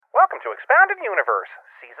Welcome to Expounded Universe,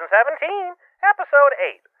 Season 17, Episode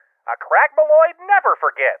 8. A Cragmaloid Never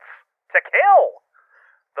Forgets. To Kill.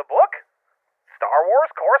 The book? Star Wars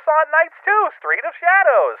Coruscant Nights 2, Street of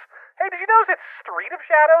Shadows. Hey, did you notice it's Street of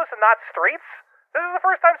Shadows and not Streets? This is the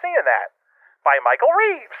first time seeing that. By Michael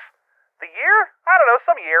Reeves. The year? I don't know,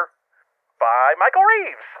 some year. By Michael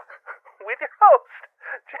Reeves. With your host,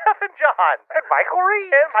 Jeff and John. And Michael Reeves.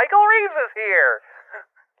 And Michael Reeves is here.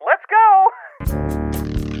 Let's go!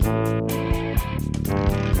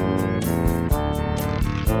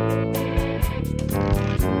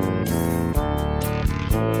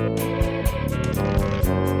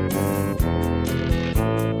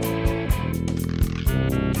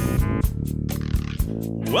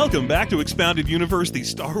 Welcome back to Expounded Universe, the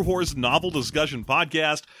Star Wars novel discussion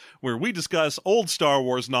podcast, where we discuss old Star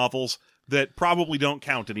Wars novels that probably don't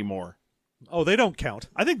count anymore. Oh, they don't count.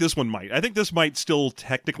 I think this one might. I think this might still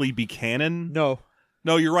technically be canon. No,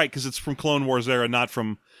 you're right, because it's from Clone Wars era, not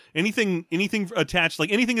from anything attached.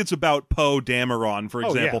 Like anything that's about Poe Dameron, for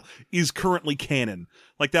example, is currently canon.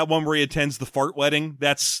 Like that one where he attends the fart wedding.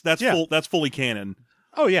 That's fully canon.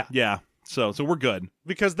 Oh yeah, yeah. So we're good.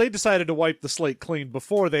 Because they decided to wipe the slate clean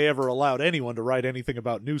before they ever allowed anyone to write anything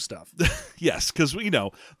about new stuff. Yes, because,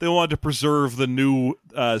 they wanted to preserve the new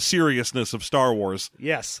seriousness of Star Wars.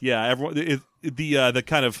 Yes. Yeah, everyone, the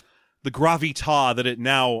kind of the gravitas that it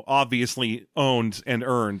now obviously owned and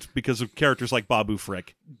earned because of characters like Babu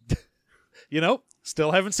Frick.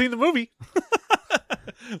 Still haven't seen the movie.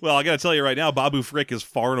 Well, I got to tell you right now, Babu Frick is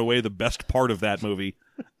far and away the best part of that movie.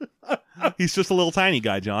 He's just a little tiny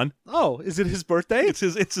guy, John. Oh, is it his birthday? It's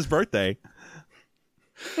his birthday.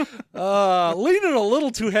 Leaning a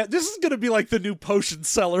little too heavy. This is going to be like the new potion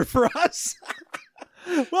seller for us.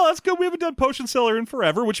 Well, that's good. We haven't done potion seller in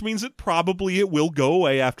forever, which means that probably it will go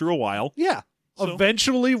away after a while. Yeah. So,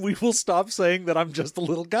 eventually, we will stop saying that I'm just a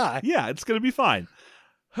little guy. Yeah, it's going to be fine.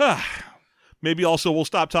 Maybe also we'll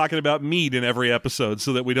stop talking about mead in every episode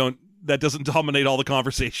so that that doesn't dominate all the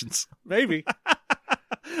conversations. Maybe.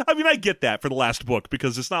 I mean, I get that for the last book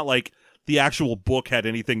because it's not like the actual book had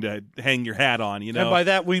anything to hang your hat on, And by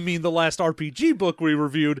that, we mean the last RPG book we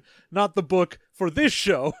reviewed, not the book for this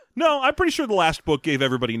show. No, I'm pretty sure the last book gave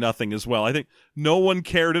everybody nothing as well. I think no one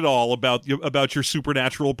cared at all about your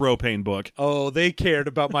supernatural Bropane book. Oh, they cared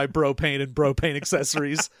about my Bropane and Bropane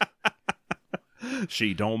accessories.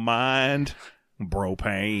 She don't mind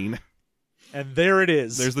Bropane. And there it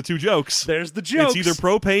is. There's the two jokes. There's the jokes. It's either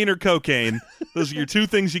propane or cocaine. Those are your two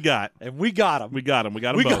things you got. And we got them. We got them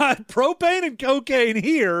both. We got propane and cocaine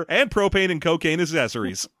here. And propane and cocaine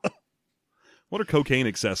accessories. What are cocaine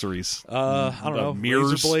accessories? I don't know.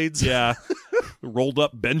 Mirrors. Razor blades. Yeah. Rolled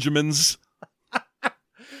up Benjamins.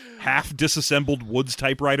 Half disassembled Woods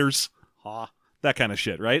typewriters. That kind of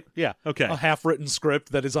shit, right? Yeah. Okay. A half-written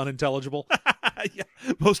script that is unintelligible. Yeah.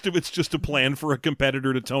 Most of it's just a plan for a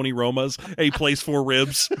competitor to Tony Roma's A Place for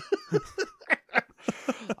Ribs.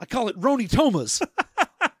 I call it Roni Tomas.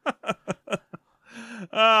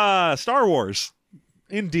 Star Wars.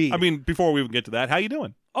 Indeed. I mean, before we even get to that, how you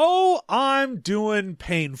doing? Oh, I'm doing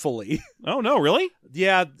painfully. Oh, no, really?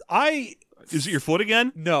 Yeah, Is it your foot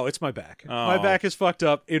again? No, it's my back. Oh. My back is fucked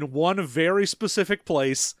up in one very specific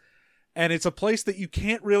place, and it's a place that you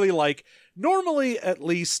can't really, normally, at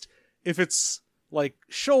least, if it's,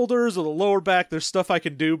 shoulders or the lower back, there's stuff I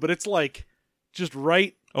can do, but it's, just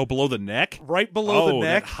right... Oh, below the neck? Right below the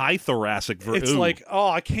neck. That high thoracic. It's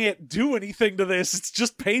I can't do anything to this. It's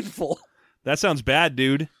just painful. That sounds bad,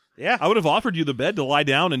 dude. Yeah. I would have offered you the bed to lie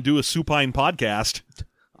down and do a supine podcast.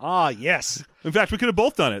 Ah, yes. In fact, we could have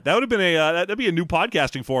both done it. That would have been that'd be a new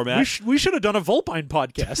podcasting format. We should have done a Vulpine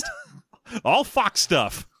podcast. All fox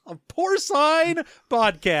stuff. A porcine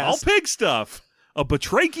podcast. All pig stuff. A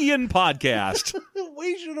Batrachian podcast.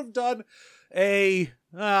 We should have done I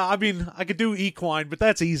could do equine, but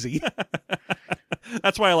that's easy.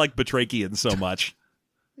 That's why I like Batrachian so much.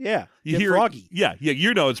 Yeah, you hear froggy. Yeah,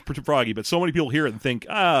 it's froggy, but so many people hear it and think,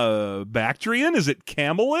 Bactrian? Is it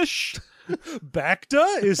camelish?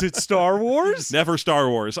 Bacta? Is it Star Wars? Never Star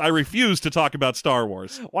Wars. I refuse to talk about Star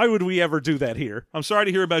Wars. Why would we ever do that here? I'm sorry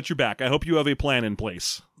to hear about your back. I hope you have a plan in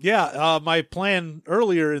place. Yeah, my plan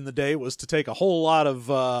earlier in the day was to take a whole lot of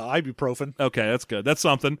ibuprofen. Okay, that's good. That's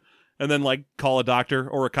something. And then, call a doctor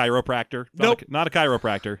or a chiropractor. Nope. Not a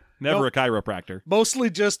chiropractor. Never a chiropractor. Mostly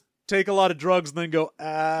just take a lot of drugs and then go,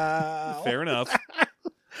 ow. Fair enough.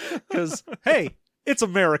 Because, hey, it's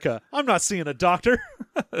America. I'm not seeing a doctor.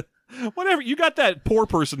 Whatever. You got that poor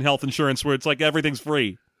person health insurance where it's everything's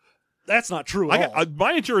free. That's not true at all.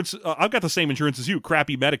 My insurance, I've got the same insurance as you,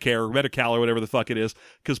 crappy Medicare or Medi-Cal or whatever the fuck it is,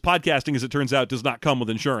 because podcasting, as it turns out, does not come with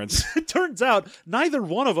insurance. It turns out neither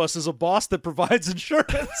one of us is a boss that provides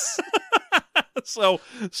insurance. So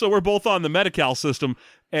we're both on the Medi-Cal system,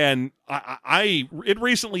 and it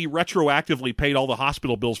recently retroactively paid all the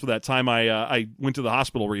hospital bills for that time I went to the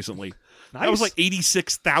hospital recently. Nice. That was like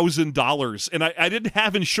 $86,000, and I didn't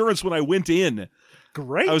have insurance when I went in.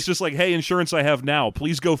 Great. I was just like, hey, insurance I have now.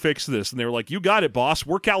 Please go fix this. And they were like, you got it, boss.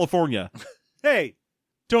 We're California. Hey,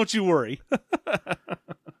 don't you worry.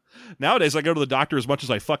 Nowadays, I go to the doctor as much as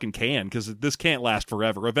I fucking can because this can't last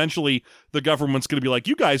forever. Eventually, the government's going to be like,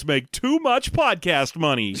 you guys make too much podcast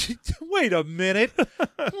money. Wait a minute.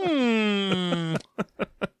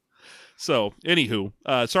 So, anywho,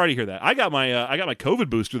 sorry to hear that. I got my COVID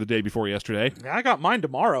booster the day before yesterday. I got mine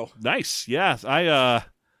tomorrow. Nice. Yeah,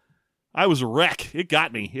 I was a wreck. It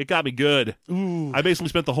got me. It got me good. Ooh. I basically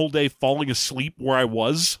spent the whole day falling asleep where I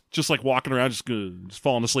was, just like walking around, just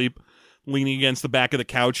falling asleep, leaning against the back of the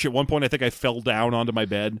couch. At one point, I think I fell down onto my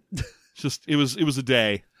bed. It was a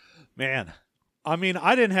day. Man, I mean,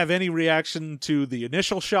 I didn't have any reaction to the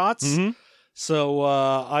initial shots, Mm-hmm. so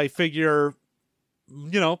I figure,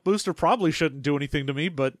 booster probably shouldn't do anything to me,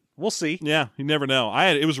 but we'll see. Yeah, you never know.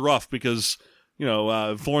 It was rough because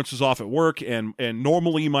Florence was off at work, and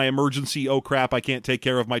normally my emergency, oh crap, I can't take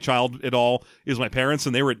care of my child at all, is my parents,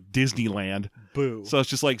 and they were at Disneyland. Boo. So it's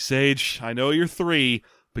just like, Sage, I know you're 3,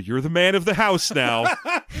 but you're the man of the house now.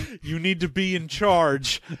 You need to be in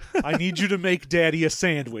charge. I need you to make Daddy a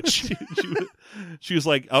sandwich. She was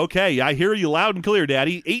like, okay, I hear you loud and clear,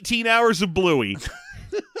 Daddy. 18 hours of Bluey.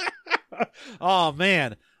 Oh,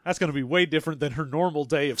 man. That's going to be way different than her normal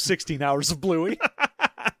day of 16 hours of Bluey.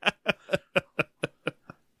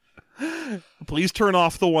 Please turn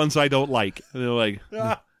off the ones I don't like. And they're like,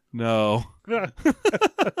 no.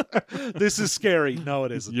 This is scary. No,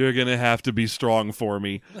 it isn't. You're going to have to be strong for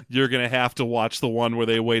me. You're going to have to watch the one where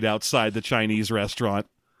they wait outside the Chinese restaurant.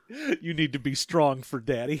 You need to be strong for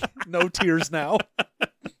Daddy. No tears now.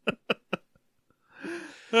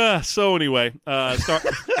 So anyway,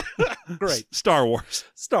 Great. Star Wars.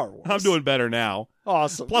 Star Wars. I'm doing better now.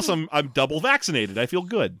 Awesome. Plus, I'm double vaccinated. I feel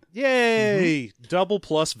good. Yay! Mm-hmm. Double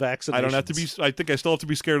plus vaccinations. I don't have to be. I think I still have to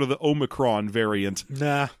be scared of the Omicron variant.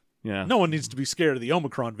 Nah. Yeah. No one needs to be scared of the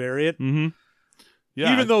Omicron variant. Mm-hmm.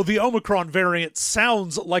 Yeah. Even though the Omicron variant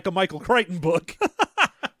sounds like a Michael Crichton book.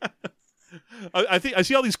 I think I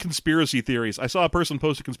see all these conspiracy theories. I saw a person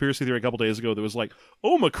post a conspiracy theory a couple days ago that was like,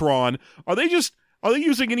 Omicron, are they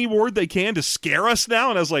using any word they can to scare us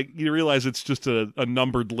now? And I was like, you realize it's just a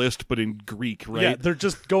numbered list, but in Greek, right? Yeah, they're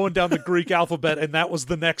just going down the Greek alphabet, and that was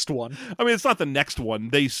the next one. I mean, it's not the next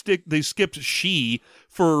one. They skipped she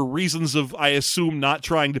for reasons of, I assume, not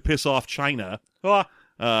trying to piss off China.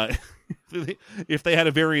 If they had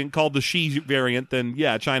a variant called the she variant, then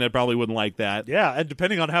yeah, China probably wouldn't like that. Yeah, and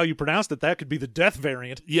depending on how you pronounced it, that could be the death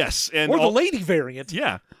variant. Yes. Or the lady variant.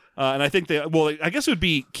 Yeah. And I think I guess it would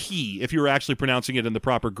be key if you were actually pronouncing it in the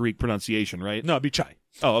proper Greek pronunciation, right? No, it'd be chai.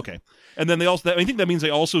 Oh, okay. And then I think that means they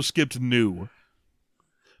also skipped new.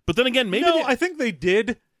 But then again, maybe I think they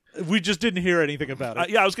did. We just didn't hear anything about it.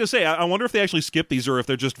 Yeah, I was going to say, I wonder if they actually skip these or if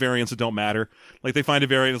they're just variants that don't matter. Like, they find a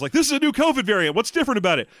variant, it's like, this is a new COVID variant. What's different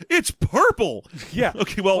about it? It's purple! Yeah.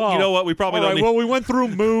 Okay, well, you know what? We probably don't need... Well, we went through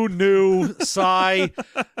moo, new, psi.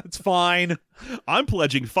 It's fine. I'm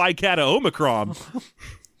pledging Phi Kata Omicron.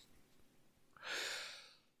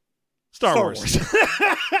 Star Wars.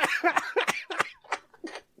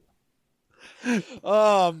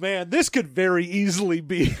 Oh, man. This could very easily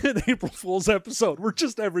be an April Fool's episode where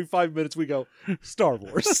just every 5 minutes we go, Star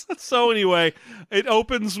Wars. So anyway, it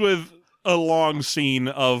opens with a long scene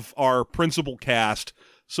of our principal cast.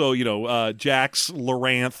 So, Jax,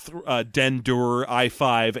 Loranth, Dendur,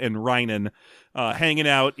 I-5, and Rynan hanging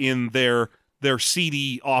out in their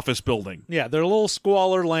seedy office building. Yeah, their little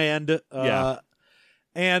squalor land. Yeah.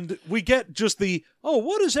 And we get just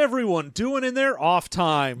what is everyone doing in their off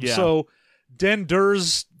time? Yeah. So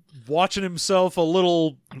Dendur's watching himself a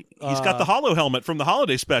little... He's got the holo helmet from the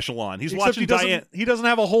holiday special on. He's watching Diane... He doesn't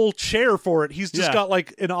have a whole chair for it. He's just got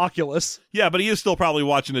like an Oculus. Yeah, but he is still probably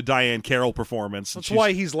watching a Diane Carroll performance. That's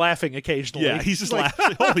why he's laughing occasionally. Yeah, he's just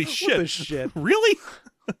laughing. Holy shit. What the shit? Really?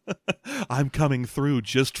 I'm coming through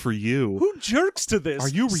just for you. Who jerks to this? Are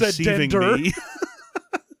you said receiving Dendur. me?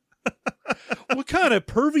 What kind of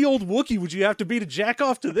pervy old Wookiee would you have to be to jack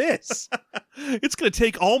off to this? It's going to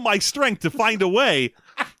take all my strength to find a way.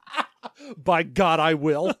 By God, I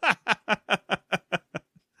will.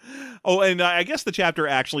 Oh, and I guess the chapter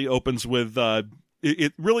actually opens with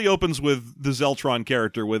it really opens with the Zeltron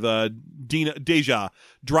character, with Deja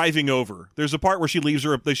driving over. There's a part where she leaves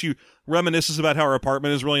she reminisces about how her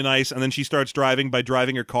apartment is really nice, and then she starts driving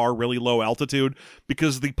her car really low altitude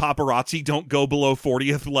because the paparazzi don't go below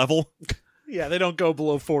 40th level. Yeah, they don't go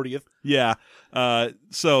below 40th. Yeah.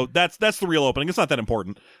 So that's the real opening. It's not that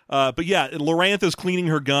important. But yeah, Loranth is cleaning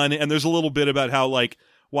her gun, and there's a little bit about how, like,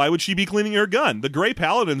 why would she be cleaning her gun? The Grey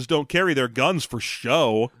Paladins don't carry their guns for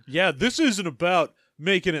show. Yeah, this isn't about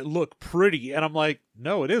making it look pretty. And I'm like,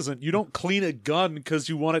 no, it isn't. You don't clean a gun because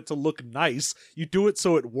you want it to look nice. You do it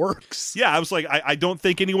so it works. Yeah, I was like, I don't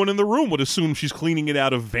think anyone in the room would assume she's cleaning it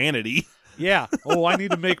out of vanity. Yeah. Oh, I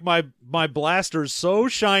need to make my blasters so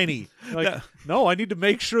shiny. Like, no, I need to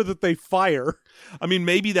make sure that they fire. I mean,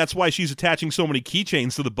 maybe that's why she's attaching so many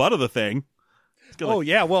keychains to the butt of the thing. Oh,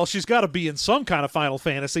 yeah, well, she's got to be in some kind of Final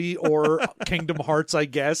Fantasy or Kingdom Hearts, I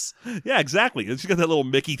guess. Yeah, exactly. She's got that little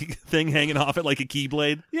Mickey thing hanging off it like a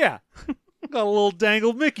Keyblade. Yeah. Got a little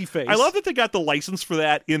dangled Mickey face. I love that they got the license for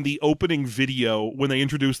that in the opening video when they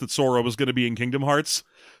introduced that Sora was going to be in Kingdom Hearts.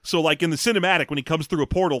 So, like, in the cinematic, when he comes through a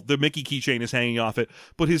portal, the Mickey keychain is hanging off it,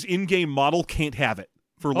 but his in-game model can't have it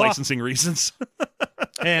for licensing reasons.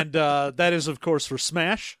 And that is, of course, for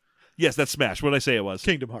Smash. Yes, that's Smash. What did I say it was?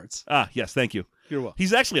 Kingdom Hearts. Ah, yes, thank you. You're welcome.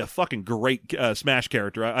 He's actually a fucking great Smash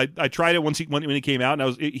character. I tried it when he came out,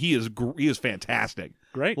 and he is fantastic.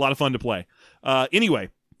 Great. A lot of fun to play. Anyway,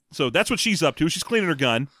 so that's what she's up to. She's cleaning her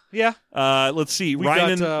gun. Yeah. Let's see.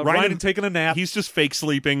 Ryan taking a nap. He's just fake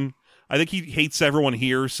sleeping. I think he hates everyone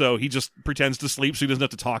here, so he just pretends to sleep so he doesn't have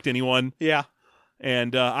to talk to anyone. Yeah.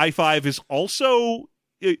 And I-5 is also...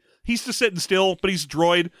 He's just sitting still, but he's a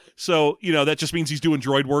droid, so, that just means he's doing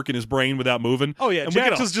droid work in his brain without moving. Oh, yeah,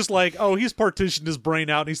 Jax is just like, he's partitioned his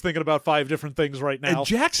brain out, and he's thinking about 5 different things right now. And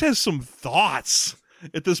Jax has some thoughts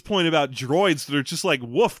at this point about droids that are just like,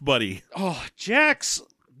 woof, buddy. Oh, Jax,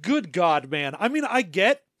 good God, man. I mean, I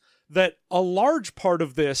get that a large part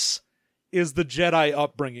of this is the Jedi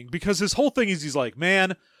upbringing, because his whole thing is he's like,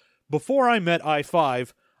 man, before I met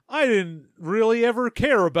I-5, I didn't really ever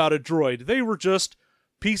care about a droid. They were just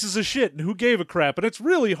pieces of shit, and who gave a crap? And it's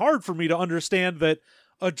really hard for me to understand that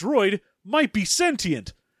a droid might be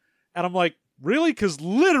sentient. And I'm like, really? Because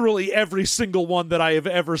literally every single one that I have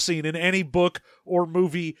ever seen in any book or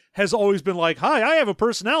movie has always been like, hi, I have a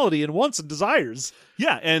personality and wants and desires.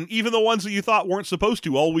 Yeah, and even the ones that you thought weren't supposed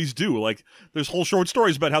to always do. Like, there's whole short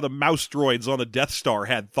stories about how the mouse droids on the Death Star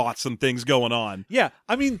had thoughts and things going on. Yeah,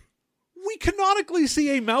 I mean, we canonically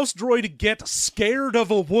see a mouse droid get scared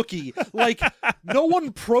of a Wookiee. Like, no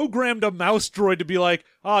one programmed a mouse droid to be like,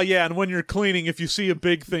 oh yeah, and when you're cleaning, if you see a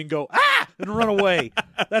big thing, go, ah, and run away.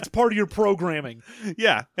 That's part of your programming.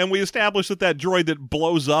 Yeah, and we established that droid that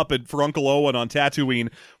blows up for Uncle Owen on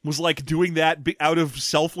Tatooine was like doing that out of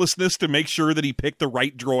selflessness to make sure that he picked the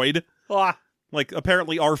right droid. Like,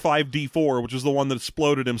 apparently R5-D4, which was the one that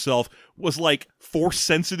exploded himself, was, like,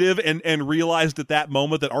 force-sensitive and realized at that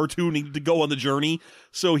moment that R2 needed to go on the journey,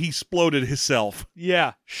 so he exploded himself.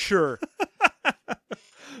 Yeah, sure.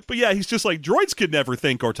 But yeah, he's just like, droids could never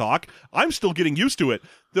think or talk. I'm still getting used to it.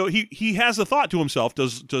 Though he has a thought to himself,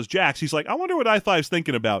 does Jax. He's like, I wonder what I-5's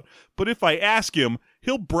thinking about. But if I ask him,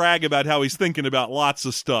 he'll brag about how he's thinking about lots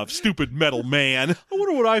of stuff. Stupid metal man. I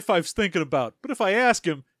wonder what I-5's thinking about. But if I ask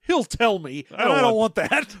him, he'll tell me, and I don't want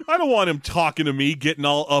that. I don't want him talking to me, getting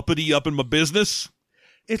all uppity up in my business.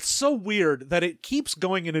 It's so weird that it keeps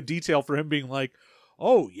going into detail for him being like,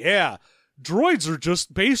 oh yeah, droids are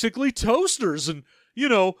just basically toasters, and,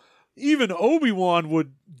 even Obi-Wan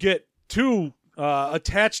would get too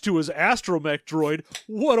attached to his astromech droid.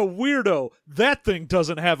 What a weirdo. That thing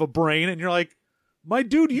doesn't have a brain, and you're like, my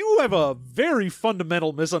dude, you have a very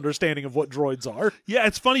fundamental misunderstanding of what droids are. Yeah,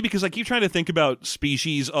 it's funny because I keep trying to think about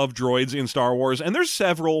species of droids in Star Wars, and there's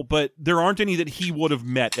several, but there aren't any that he would have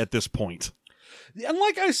met at this point. And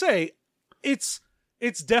like I say, it's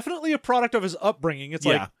definitely a product of his upbringing. It's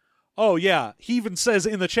like, oh yeah, he even says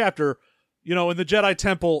in the chapter, in the Jedi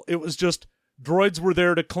Temple, it was just droids were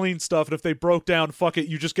there to clean stuff, and if they broke down, fuck it,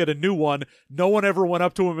 you just get a new one. No one ever went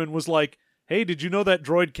up to him and was like, hey, did you know that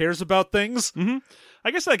droid cares about things? Mm-hmm.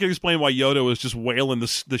 I guess that could explain why Yoda was just wailing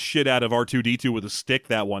the shit out of R2-D2 with a stick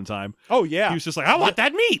that one time. Oh, yeah. He was just like, I want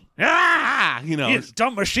that meat! Ah! You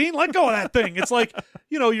dumb machine, let go of that thing. It's like,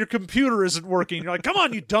 your computer isn't working. You're like, come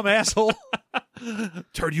on, you dumb asshole.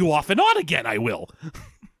 Turn you off and on again, I will.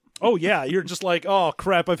 Oh, yeah, you're just like, oh,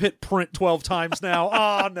 crap, I've hit print 12 times now.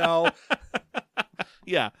 Oh, no.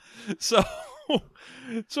 Yeah. So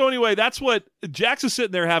So anyway, that's what Jax is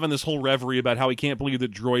sitting there having this whole reverie about how he can't believe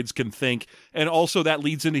that droids can think, and also that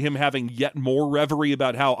leads into him having yet more reverie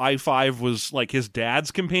about how I-5 was like his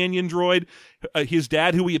dad's companion droid, his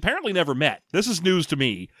dad who he apparently never met. This is news to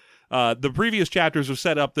me. The previous chapters have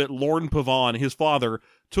set up that Lorn Pavan, his father,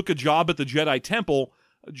 took a job at the Jedi Temple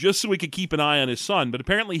just so he could keep an eye on his son, but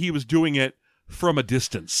apparently he was doing it from a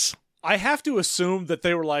distance. I have to assume that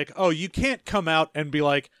they were like, oh, you can't come out and be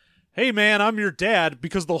like, hey, man, I'm your dad,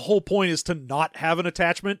 because the whole point is to not have an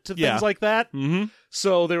attachment to things like that. Mm-hmm.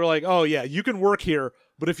 So they were like, oh, yeah, you can work here,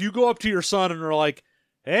 but if you go up to your son and are like,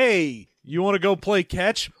 hey, you want to go play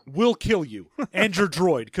catch? We'll kill you and your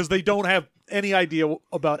droid, because they don't have any idea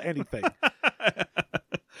about anything.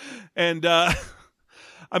 And,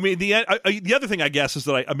 I mean, the other thing, I guess, is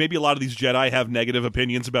that maybe a lot of these Jedi have negative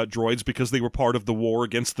opinions about droids because they were part of the war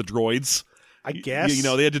against the droids. I guess. You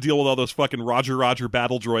know, they had to deal with all those fucking Roger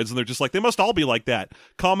battle droids, and they're just like, they must all be like that.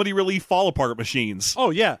 Comedy relief fall-apart machines.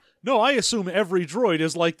 Oh, yeah. No, I assume every droid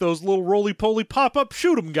is like those little roly-poly pop-up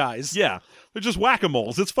shoot-'em guys. Yeah. They're just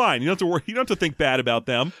whack-a-moles. It's fine. You don't have to worry. You don't have to think bad about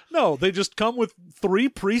them. No, they just come with 3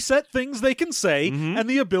 preset things they can say and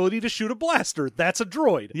the ability to shoot a blaster. That's a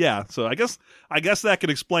droid. Yeah, so I guess that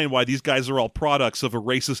could explain why these guys are all products of a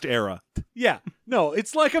racist era. Yeah. No,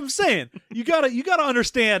 it's like I'm saying. You gotta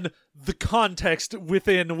understand the context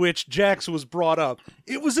within which Jax was brought up.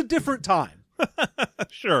 It was a different time.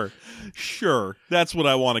 Sure. That's what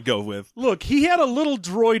I want to go with. Look, he had a little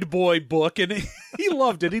droid boy book, and he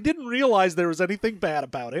loved it. He didn't realize there was anything bad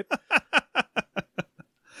about it.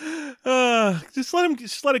 Just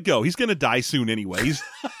let it go. He's gonna die soon anyway.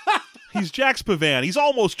 He's Jax Pavan. He's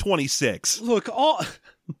almost 26. Look,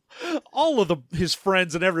 all of his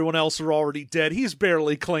friends and everyone else are already dead. He's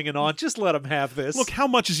barely clinging on. Just let him have this. Look, how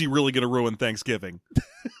much is he really gonna ruin Thanksgiving?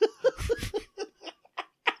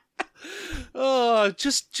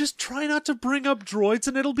 Just try not to bring up droids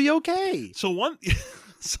and it'll be okay. So one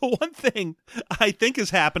thing I think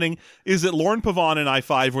is happening is that Lorn Pavan and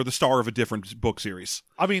I-5 were the star of a different book series.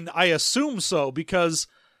 I mean, I assume so, because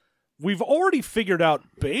we've already figured out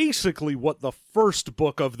basically what the first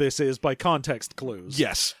book of this is by context clues.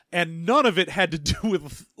 Yes. And none of it had to do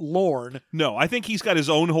with Lorn. No, I think he's got his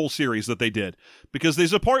own whole series that they did. Because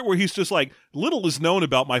there's a part where he's just like, little is known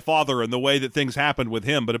about my father and the way that things happened with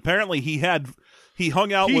him, but apparently he had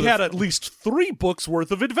at least 3 books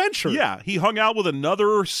worth of adventure. Yeah, he hung out with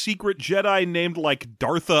another secret Jedi named like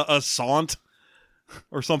Dartha Asant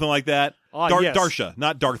or something like that. Yes. Darsha,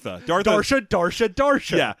 not Dartha.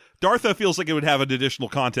 Darsha. Yeah, Dartha feels like it would have an additional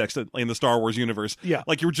context in the Star Wars universe. Yeah.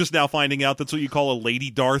 Like you're just now finding out that's what you call a Lady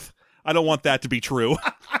Darth. I don't want that to be true.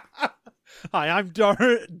 Hi, I'm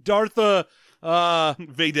Dartha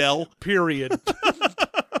Vadel. Period.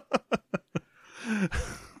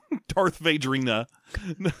 Darth Vaderina.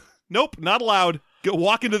 Nope, not allowed. Go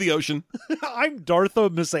walk into the ocean. I'm Dartha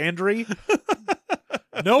Misandry.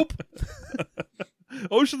 Nope.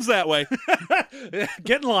 Ocean's that way.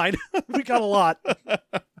 Get in line. We got a lot.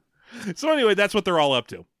 So anyway, that's what they're all up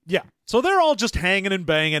to. Yeah. So they're all just hanging and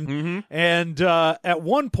banging. Mm-hmm. And at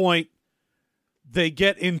one point, they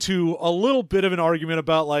get into a little bit of an argument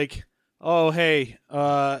about like, oh, hey,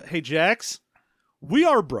 Jax, we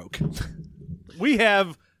are broke. We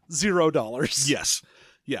have $0. Yes.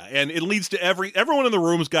 Yeah, and it leads to everyone in the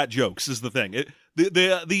room's got jokes is the thing.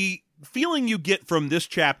 The feeling you get from this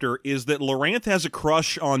chapter is that Loranth has a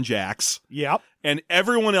crush on Jax. Yep. And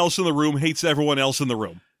everyone else in the room hates everyone else in the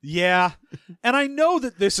room. Yeah. And I know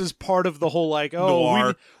that this is part of the whole like,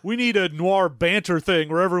 noir. We need a noir banter thing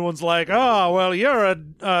where everyone's like, oh, well, you're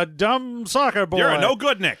a dumb soccer boy. You're a no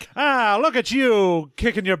good Nick. Ah, look at you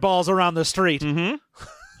kicking your balls around the street. Mm-hmm.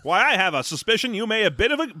 Why, I have a suspicion you may be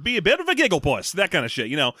a bit of a giggle puss. That kind of shit,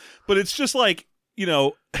 you know. But it's just like, you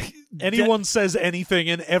know... Anyone says anything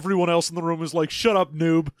and everyone else in the room is like, shut up,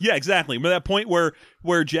 noob. Yeah, exactly. But that point where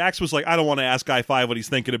Jax was like, I don't want to ask I-5 what he's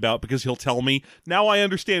thinking about because he'll tell me. Now I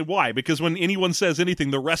understand why. Because when anyone says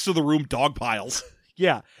anything, the rest of the room dogpiles.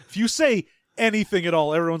 Yeah. If you say anything at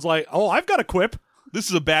all, everyone's like, oh, I've got a quip. This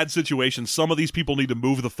is a bad situation. Some of these people need to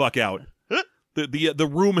move the fuck out. The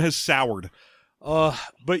room has soured.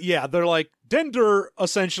 But yeah, they're like, Dender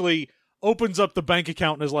essentially opens up the bank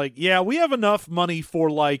account and is like, yeah, we have enough money for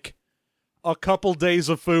like a couple days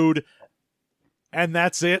of food and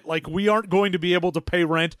that's it. Like, we aren't going to be able to pay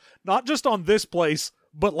rent, not just on this place,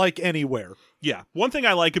 but like anywhere. Yeah. One thing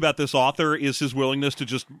I like about this author is his willingness to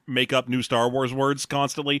just make up new Star Wars words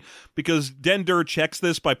constantly, because Dender checks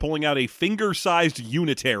this by pulling out a finger-sized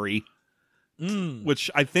unitary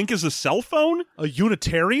which I think is a cell phone. A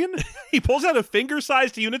Unitarian? He pulls out a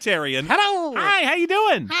finger-sized Unitarian. Hello. Hi, how you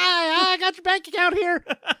doing? Hi, I got your bank account here.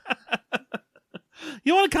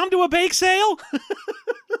 You want to come to a bake sale?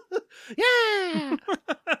 Yeah.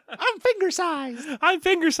 I'm finger-sized. I'm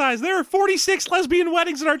finger-sized. There are 46 lesbian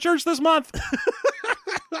weddings in our church this month.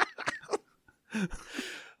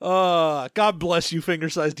 God bless you,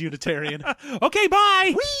 finger-sized Unitarian. Okay,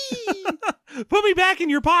 bye. Whee! Put me back in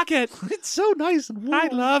your pocket. It's so nice and warm. I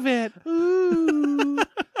love it. Ooh,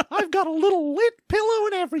 I've got a little lit pillow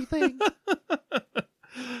and everything.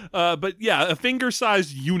 But yeah, a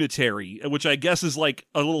finger-sized unitary, which I guess is like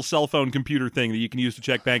a little cell phone computer thing that you can use to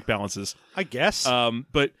check bank balances. I guess.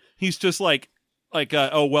 But he's just like,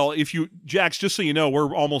 oh, well, if you, Jax, just so you know,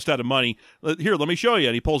 we're almost out of money. Here, let me show you.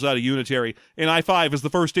 And he pulls out a unitary. And I5 is the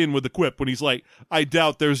first in with the quip when he's like, I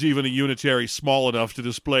doubt there's even a unitary small enough to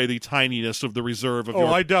display the tininess of the reserve of your...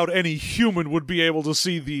 I doubt any human would be able to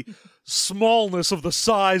see the smallness of the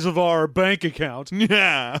size of our bank account.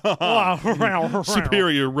 Yeah.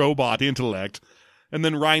 Superior robot intellect. And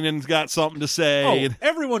then Ryan's got something to say. Oh,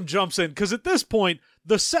 everyone jumps in, because at this point,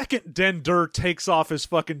 the second Den Dur takes off his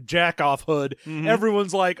fucking jack-off hood,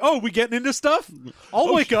 everyone's like, oh, we getting into stuff?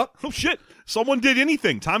 I'll wake up. Oh, shit. Someone did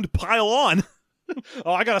anything. Time to pile on.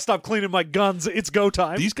 Oh, I gotta stop cleaning my guns. It's go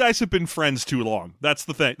time. These guys have been friends too long. That's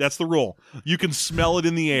the thing. That's the rule. You can smell it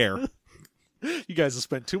in the air. You guys have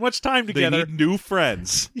spent too much time They together. need new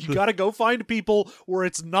friends. You gotta go find people where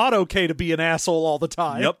it's not okay to be an asshole all the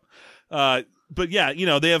time. Yep. But yeah, you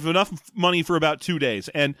know, they have enough money for about 2 days.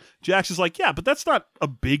 And Jax is like, yeah, but that's not a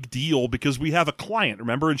big deal because we have a client,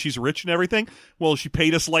 remember? And she's rich and everything. Well, she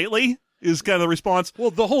paid us lately, is kind of the response. Well,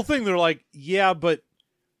 the whole thing, they're like, yeah, but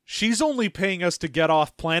she's only paying us to get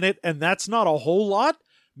off planet, and that's not a whole lot.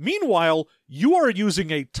 Meanwhile, you are using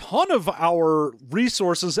a ton of our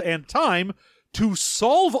resources and time to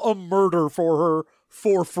solve a murder for her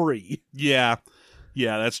for free. Yeah.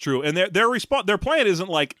 Yeah, that's true. And their plan isn't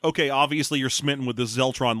like, okay, obviously you're smitten with this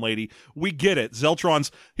Zeltron lady. We get it.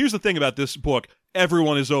 Here's the thing about this book.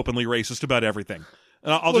 Everyone is openly racist about everything.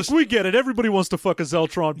 We get it. Everybody wants to fuck a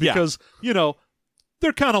Zeltron because, you know,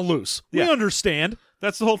 they're kind of loose. Yeah. We understand.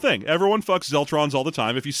 That's the whole thing. Everyone fucks Zeltrons all the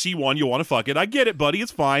time. If you see one, you want to fuck it. I get it, buddy.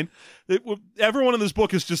 It's fine. Everyone in this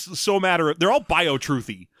book is just so they're all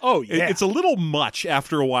bio-truthy. Oh, yeah. It's a little much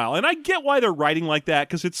after a while. And I get why they're writing like that,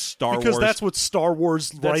 because it's Star Wars. Because that's what Star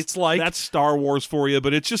Wars writes like. That's Star Wars for you,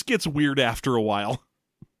 but it just gets weird after a while.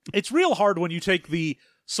 It's real hard when you take the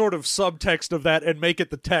sort of subtext of that and make it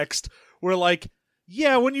the text, where like,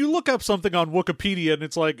 yeah, when you look up something on Wikipedia and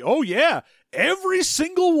it's like, oh yeah, every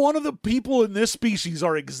single one of the people in this species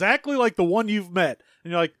are exactly like the one you've met.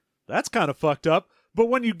 And you're like, that's kind of fucked up. But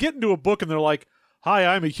when you get into a book and they're like, hi,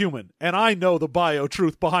 I'm a human, and I know the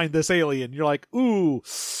bio-truth behind this alien, you're like, ooh,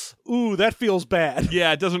 that feels bad.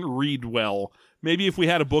 Yeah, it doesn't read well. Maybe if we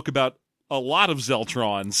had a book about a lot of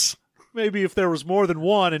Zeltrons. Maybe if there was more than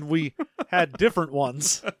one and we had different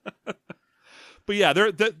ones. But yeah,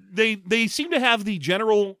 they seem to have the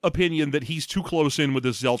general opinion that he's too close in with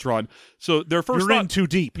this Zeltron. So their first You're in too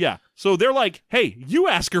deep. Yeah. So they're like, hey, you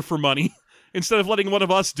ask her for money instead of letting one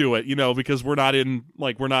of us do it, you know, because we're not in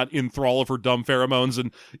thrall of her dumb pheromones,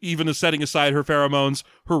 and even setting aside her pheromones,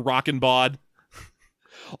 her rockin' bod.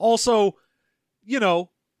 Also, you know,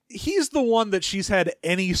 he's the one that she's had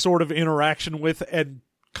any sort of interaction with and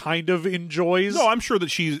kind of enjoys. No, I'm sure that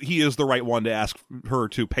he is the right one to ask her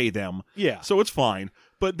to pay them. Yeah. So it's fine.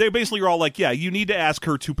 But they basically are all like, yeah, you need to ask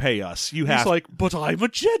her to pay us. You have. He's like, but I'm a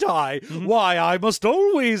Jedi. Mm-hmm. Why, I must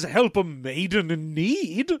always help a maiden in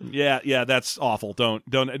need. Yeah, that's awful. Don't.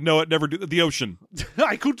 No, never do. The ocean.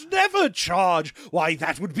 I could never charge. Why,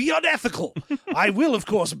 that would be unethical. I will, of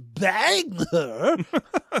course, bang her.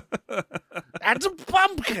 And a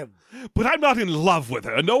pumpkin. But I'm not in love with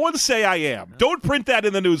her. No one say I am. Don't print that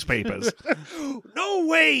in the newspapers. No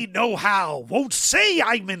way, no how. Won't say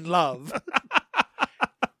I'm in love.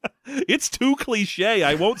 It's too cliche.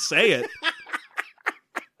 I won't say it.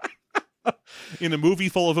 In a movie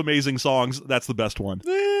full of amazing songs, that's the best one.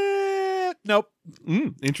 Nope.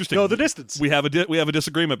 Interesting. Go the distance. We have a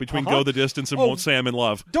disagreement between Go the Distance and Won't Say I'm in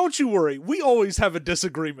Love. Don't you worry. We always have a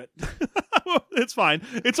disagreement. It's fine.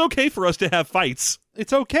 It's okay for us to have fights.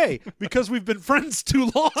 It's okay because we've been friends too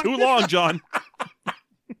long. Too long, John.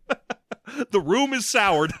 The room is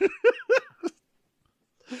soured.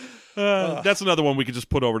 That's another one we could just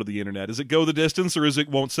put over to the internet. Is it Go the Distance or is it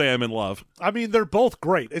Won't Say I'm in Love? I mean, they're both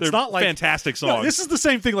great. It's they're not like fantastic songs. No, this is the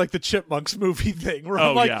same thing like the Chipmunks movie thing. Where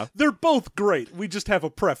I'm like, they're both great. We just have a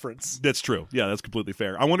preference. That's true. Yeah, that's completely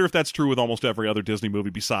fair. I wonder if that's true with almost every other Disney movie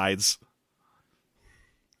besides.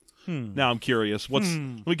 Now I'm curious. Let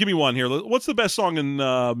me give me one here. What's the best song in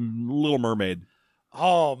Little Mermaid?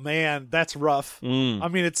 Oh man, that's rough. I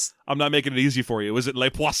mean, I'm not making it easy for you. Is it Les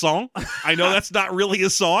Poissons? I know that's not really a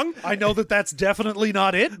song. I know that's definitely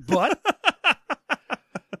not it, but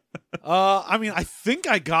I mean, I think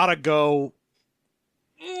I gotta go.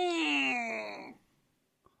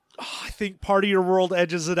 I think Part of Your World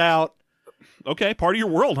edges it out. Okay, Part of Your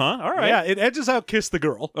World, huh? All right. Yeah, it edges out Kiss the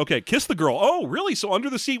Girl. Okay, Kiss the Girl. Oh, really? So Under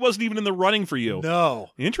the Sea wasn't even in the running for you?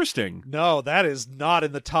 No. Interesting. No, that is not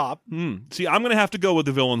in the top. See, I'm going to have to go with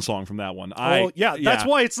the villain song from that one. That's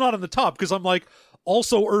why it's not in the top, because I'm like,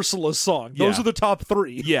 also Ursula's song. Those are the top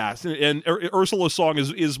 3. Yeah, and Ursula's song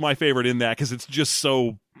is my favorite in that, because it's just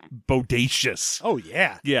so bodacious. Oh,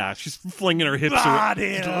 yeah. Yeah, she's flinging her hips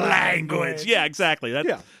Body around. Language. Yeah, exactly.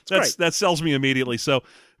 That sells me immediately. So,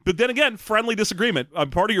 but then again, friendly disagreement.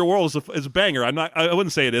 Part of Your World is a banger. I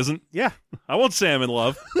wouldn't say it isn't. Yeah. I won't say I'm in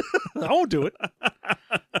love. I won't do it.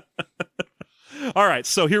 All right,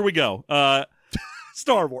 so here we go.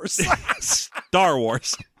 Star Wars. Star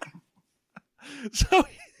Wars. So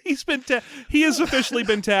he has officially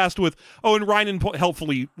been tasked with. Oh, and Ryan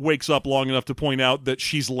helpfully wakes up long enough to point out that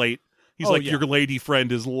she's late. He's your lady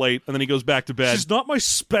friend is late, and then he goes back to bed. She's not my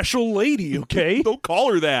special lady, okay? Don't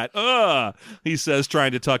call her that. He says,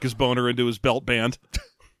 trying to tuck his boner into his belt band.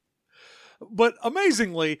 But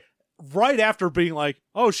amazingly, right after being like,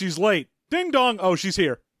 oh, she's late. Ding dong. Oh, she's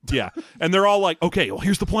here. Yeah. And they're all like, okay, well,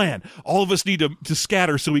 here's the plan. All of us need to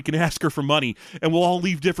scatter so we can ask her for money, and we'll all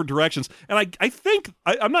leave different directions. And I think,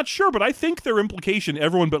 I'm not sure, but I think their implication,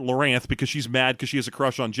 everyone but Loranth, because she's mad because she has a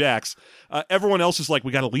crush on Jax, everyone else is like,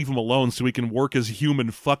 we got to leave him alone so he can work as human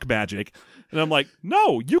fuck magic. And I'm like,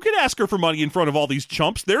 no, you can ask her for money in front of all these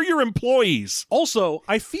chumps. They're your employees. Also,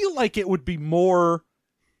 I feel like it would be more,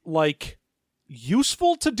 like,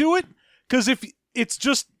 useful to do it, because if it's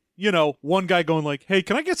just, one guy going like, hey,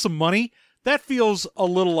 can I get some money? That feels a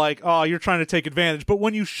little like, oh, you're trying to take advantage. But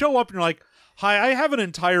when you show up and you're like, hi, I have an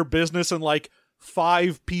entire business and like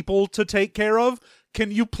 5 people to take care of.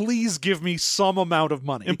 Can you please give me some amount of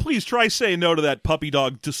money? And please try saying no to that puppy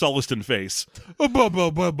dog to Sulluston face.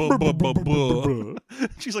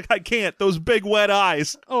 She's like, I can't. Those big wet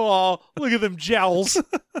eyes. Oh, look at them jowls.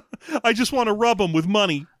 I just want to rub them with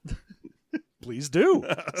money. Please do,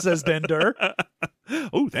 says Dender.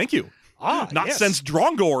 Oh, thank you. Not yes. since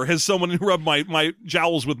Drongor has someone rubbed my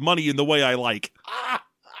jowls with money in the way I like.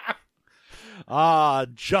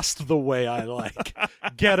 Just the way I like.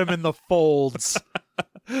 Get him in the folds.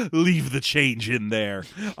 Leave the change in there.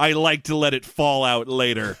 I like to let it fall out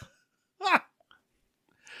later.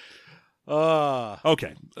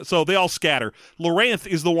 Okay, so they all scatter. Loranth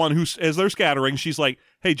is the one who, as they're scattering, she's like,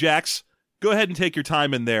 hey, Jax, go ahead and take your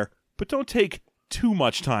time in there, but don't take too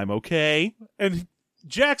much time, okay? And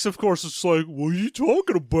Jax, of course, is like, what are you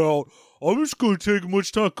talking about? I'm just going to take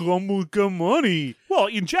much time because I'm going to get money. Well,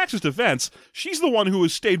 in Jax's defense, she's the one who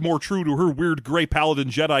has stayed more true to her weird gray paladin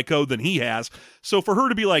Jedi code than he has. So for her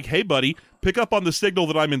to be like, hey, buddy, pick up on the signal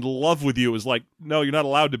that I'm in love with you is like, no, you're not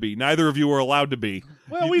allowed to be. Neither of you are allowed to be.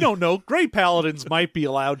 Well, we don't know. Gray paladins might be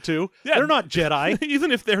allowed to. Yeah. They're not Jedi.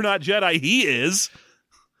 Even if they're not Jedi, he is.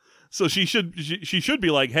 So she should be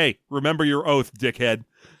like, hey, remember your oath, dickhead.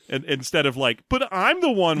 And instead of like, but I'm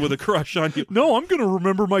the one with a crush on you. No, I'm going to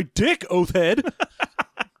remember my dick, oathhead.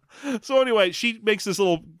 So anyway, she makes this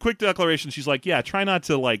little quick declaration. She's like, yeah, try not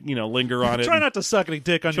to linger on it. Try not to suck any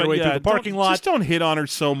dick on your way through the parking lot. Just don't hit on her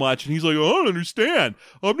so much. And he's like, I don't understand.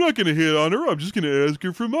 I'm not going to hit on her. I'm just going to ask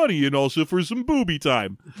her for money and also for some booby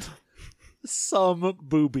time. Some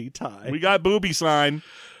booby time. We got booby sign.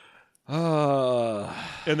 And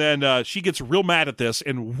then she gets real mad at this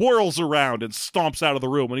and whirls around and stomps out of the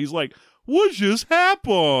room. And he's like, what just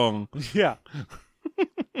happened? Yeah.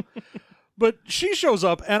 But she shows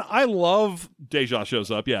up, and I love... Deja shows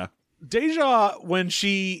up, yeah. Deja, when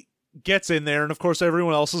she gets in there, and of course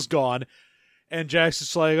everyone else is gone, and Jax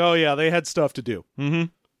is like, oh yeah, they had stuff to do. Mm-hmm.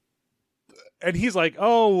 And he's like,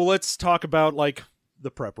 oh, well, let's talk about, like,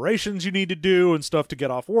 the preparations you need to do and stuff to get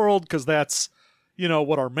off world, because that's...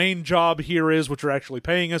 what our main job here is, what you're actually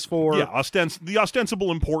paying us for. Yeah, the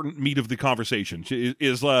ostensible important meat of the conversation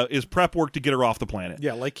is prep work to get her off the planet.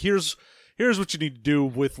 Yeah, like here's what you need to do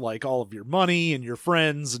with like all of your money and your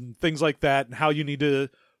friends and things like that, and how you need to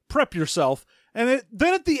prep yourself. And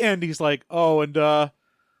then at the end, he's like, "Oh, and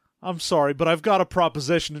I'm sorry, but I've got a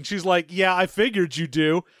proposition." And she's like, "Yeah, I figured you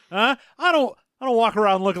do. I don't walk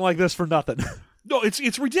around looking like this for nothing." No,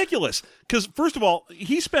 it's ridiculous. Because, first of all,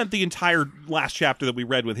 he spent the entire last chapter that we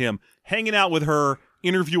read with him hanging out with her,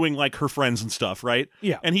 interviewing like her friends and stuff, right?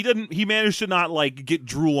 Yeah. And he managed to not like get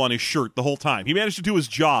drool on his shirt the whole time. He managed to do his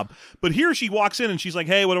job. But here she walks in and she's like,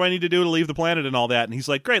 "Hey, what do I need to do to leave the planet and all that?" And he's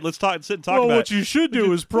like, "Great, let's sit and talk about what it." you should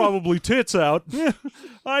do is probably tits out.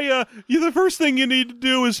 The first thing you need to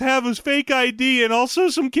do is have a fake ID and also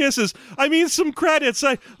some kisses. I mean, some credits.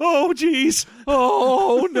 Oh, geez.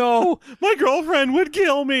 Oh, no. My girlfriend would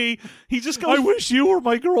kill me. He just goes. I wish you were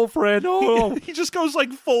my girlfriend. Oh. He just goes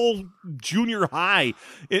like full junior high.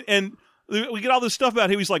 And we get all this stuff about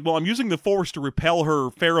him. He's like, well, I'm using the Force to repel her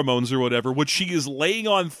pheromones or whatever, which she is laying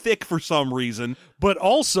on thick for some reason. But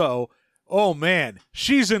also, oh man,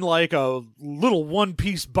 she's in like a little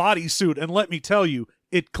one-piece bodysuit, and let me tell you,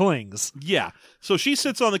 it clings. Yeah. So she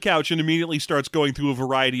sits on the couch and immediately starts going through a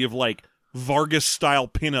variety of like Vargas-style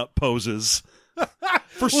pinup poses.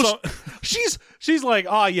 She's like,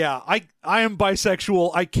 yeah, I am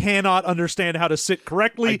bisexual. I cannot understand how to sit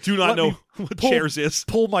correctly. I do not know what chairs is.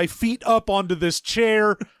 Pull my feet up onto this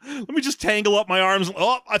chair. Let me just tangle up my arms.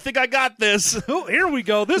 Oh, I think I got this. Oh, here we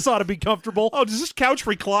go. This ought to be comfortable. Oh, does this couch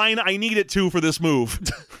recline? I need it to for this move.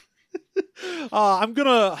 I'm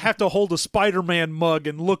gonna have to hold a Spider-Man mug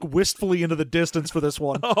and look wistfully into the distance for this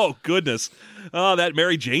one. Oh, goodness. Oh, that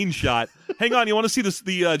Mary Jane shot. Hang on, you want to see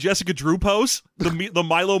the Jessica Drew pose? The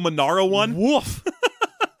Milo Manaro one? Woof.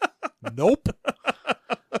 Nope.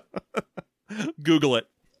 Google it.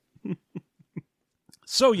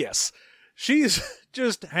 So, yes, she's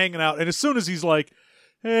just hanging out, and as soon as he's like,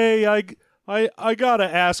 hey, I gotta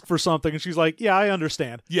ask for something, and she's like, yeah, I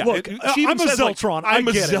understand. Yeah, look, she I'm a Zeltron. I'm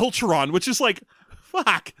a get Zeltron, which is like,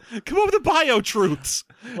 fuck. Come up with the bio truths.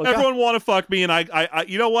 Look, everyone want to fuck me, and I,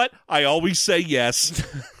 you know what? I always say yes.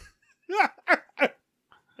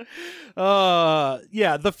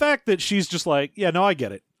 Yeah, the fact that she's just like, yeah, no, I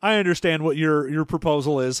get it. I understand what your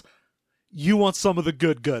proposal is. You want some of the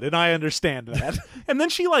good, and I understand that. And then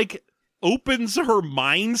she like opens her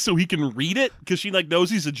mind so he can read it because she like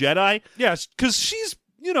knows he's a Jedi. Yes, because she's,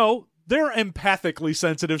 they're empathically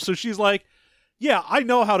sensitive. So she's like, yeah, I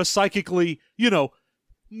know how to psychically,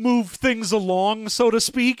 move things along, so to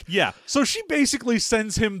speak. Yeah. So she basically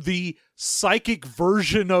sends him the psychic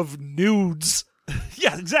version of nudes.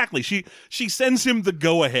 Yeah, exactly. She sends him the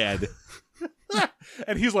go-ahead.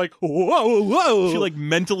 And he's like, whoa. She like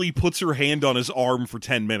mentally puts her hand on his arm for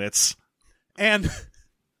 10 minutes. And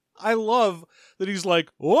I love that he's like,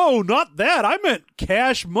 whoa, not that. I meant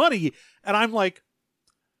cash money. And I'm like,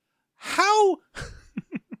 how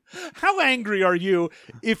angry are you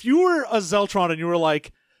if you were a Zeltron and you were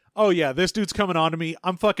like, oh yeah, this dude's coming on to me.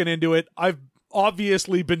 I'm fucking into it. I've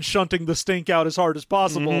obviously been shunting the stink out as hard as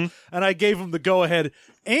possible, and I gave him the go-ahead.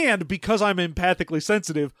 And because I'm empathically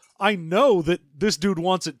sensitive, I know that this dude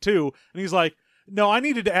wants it too. And he's like, no, I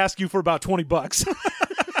needed to ask you for about $20.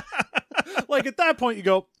 Like, at that point, you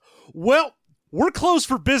go, well, we're closed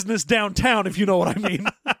for business downtown, if you know what I mean.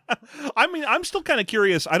 I mean, I'm still kind of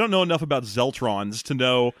curious. I don't know enough about Zeltrons to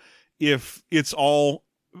know if it's all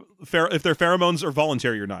if their pheromones are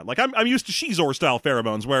voluntary or not. Like I'm used to Shizor style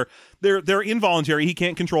pheromones where they're involuntary. He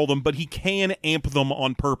can't control them, but he can amp them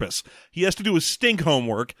on purpose. He has to do his stink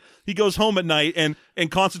homework. He goes home at night and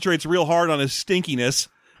concentrates real hard on his stinkiness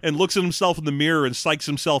and looks at himself in the mirror and psychs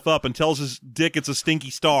himself up and tells his dick it's a stinky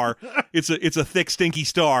star. It's a thick stinky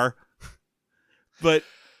star. But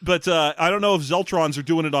I don't know if Zeltrons are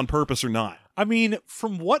doing it on purpose or not. I mean,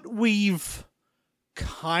 from what we've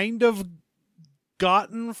kind of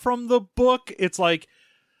gotten from the book, it's like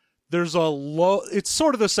there's it's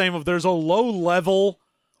sort of the same of there's a low level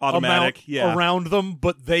automatic around them,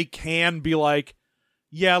 but they can be like,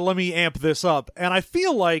 yeah, let me amp this up. And I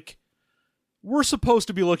feel like we're supposed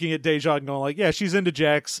to be looking at Deja and going like, yeah, she's into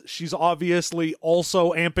Jax. She's obviously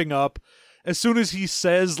also amping up. As soon as he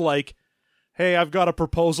says like, hey, I've got a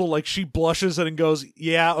proposal, like she blushes and goes,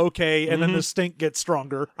 yeah, okay, and then the stink gets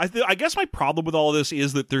stronger. I guess my problem with all of this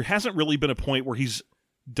is that there hasn't really been a point where he's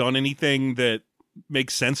done anything that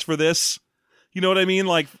makes sense for this. You know what I mean?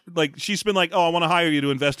 Like she's been like, oh, I want to hire you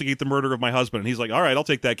to investigate the murder of my husband. And he's like, all right, I'll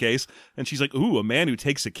take that case. And she's like, ooh, a man who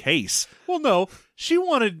takes a case. Well, no, she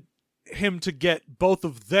wanted him to get both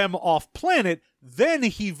of them off planet. Then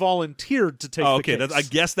he volunteered to take the case. I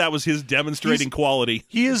guess that was his demonstrating quality.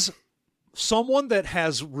 He is someone that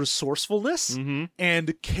has resourcefulness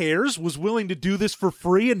and cares, was willing to do this for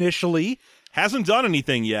free initially. Hasn't done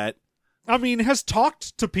anything yet. I mean, has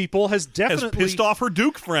talked to people, has pissed off her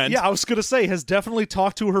Duke friend. Yeah, I was going to say, has definitely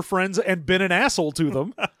talked to her friends and been an asshole to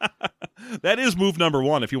them. That is move number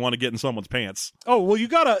one if you want to get in someone's pants. Oh, well, you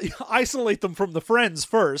got to isolate them from the friends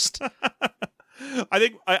first. I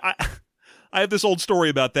think I have this old story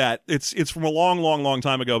about that. It's from a long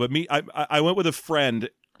time ago. But I went with a friend,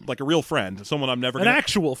 like a real friend, someone I'm never an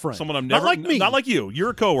actual friend, someone I'm never not like me, not like you. You're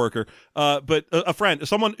a coworker, but a friend,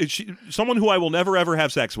 someone who I will never ever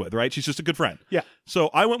have sex with. Right? She's just a good friend. Yeah. So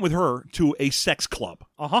I went with her to a sex club.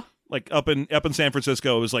 Like up in San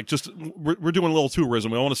Francisco. It was like we're doing a little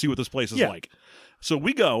tourism. We want to see what this place is like. So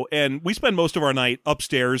we go, and we spend most of our night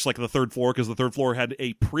upstairs, like the third floor, because the third floor had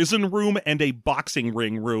a prison room and a boxing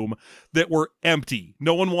ring room that were empty.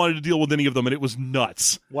 No one wanted to deal with any of them, and it was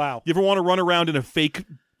nuts. Wow. You ever want to run around in a fake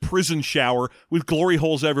prison shower with glory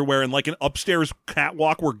holes everywhere and like an upstairs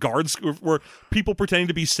catwalk where people pretending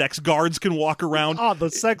to be sex guards can walk around? Ah,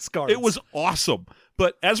 the sex guards. It was awesome.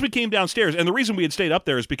 But as we came downstairs, and the reason we had stayed up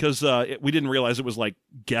there is because we didn't realize it was like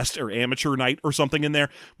guest or amateur night or something in there,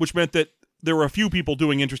 which meant that there were a few people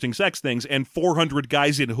doing interesting sex things and 400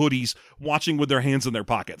 guys in hoodies watching with their hands in their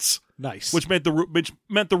pockets. Nice. Which meant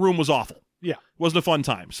the room was awful. Yeah. It wasn't a fun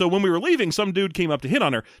time. So when we were leaving, some dude came up to hit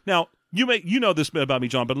on her. Now, you know this about me,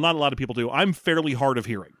 John, but not a lot of people do. I'm fairly hard of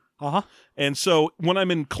hearing. And so when I'm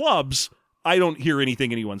in clubs, I don't hear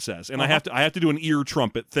anything anyone says, and I have to do an ear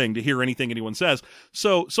trumpet thing to hear anything anyone says.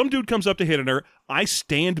 So some dude comes up to hit on her. I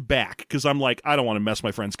stand back because I'm like, I don't want to mess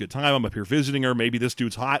my friend's good time. I'm up here visiting her. Maybe this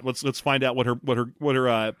dude's hot. Let's find out what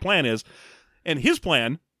her plan is. And his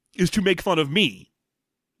plan is to make fun of me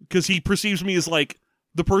because he perceives me as like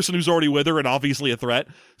the person who's already with her and obviously a threat.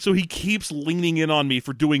 So he keeps leaning in on me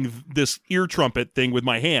for doing this ear trumpet thing with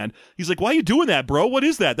my hand. He's like, "Why are you doing that, bro? What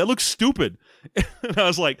is that? That looks stupid." And I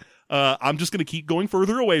was like, I'm just going to keep going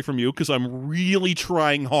further away from you because I'm really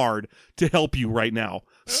trying hard to help you right now.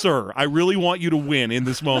 Sir, I really want you to win in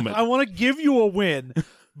this moment. I want to give you a win,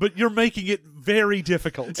 but you're making it very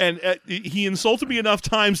difficult. And he insulted me enough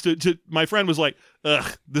times to my friend was like,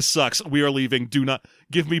 "Ugh, this sucks. We are leaving. Do not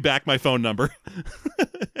give me back my phone number."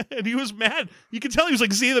 And he was mad. You could tell he was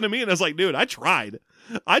like seething at me, and I was like, "Dude, I tried.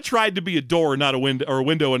 I tried to be a door, not a window, or a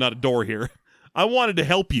window and not a door here. I wanted to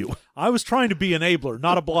help you. I was trying to be an enabler,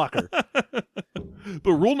 not a blocker."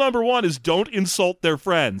 But rule number 1 is don't insult their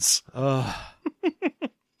friends.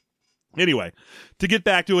 Anyway, to get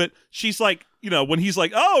back to it, she's like, when he's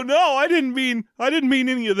like, "Oh no, I didn't mean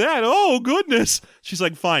any of that. Oh goodness." She's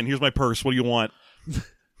like, "Fine, here's my purse. What do you want?"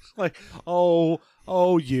 Like,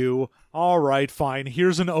 you. All right, fine.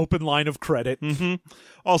 Here's an open line of credit. Mm-hmm.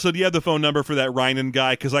 Also, do you have the phone number for that Reinen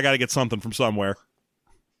guy? Because I got to get something from somewhere.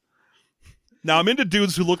 Now, I'm into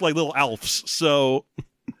dudes who look like little elves, so...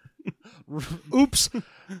 Oops.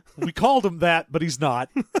 We called him that, but he's not.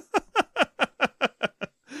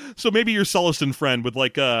 So maybe your Sulliston friend with,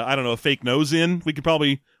 like, I don't know, a fake nose in. We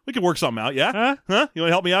could work something out, yeah? Huh? You want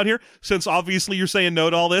to help me out here? Since obviously you're saying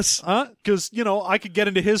no to all this? Because, I could get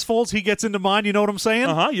into his folds, he gets into mine, you know what I'm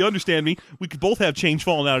saying? You understand me. We could both have change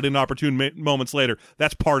falling out at inopportune moments later.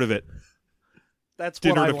 That's part of it. That's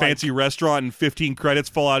dinner what at a fancy restaurant and 15 credits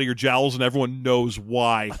fall out of your jowls and everyone knows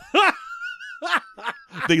why.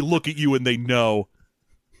 They look at you and they know.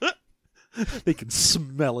 They can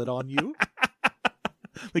smell it on you.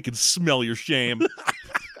 They can smell your shame.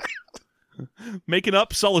 Making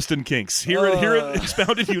up Sulliston kinks here at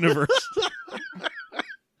Expounded Universe.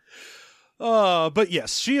 But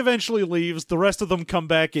yes, she eventually leaves. The rest of them come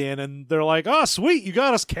back in and they're like, "Oh, sweet, you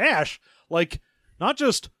got us cash." Like, not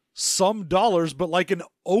just some dollars, but like an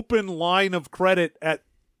open line of credit at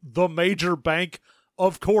the major bank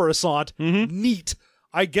of Coruscant. Mm-hmm. Neat.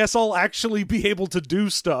 I guess I'll actually be able to do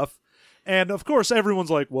stuff. And of course,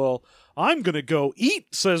 everyone's like, "Well, I'm going to go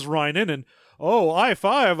eat," says Reinen. And, "Oh,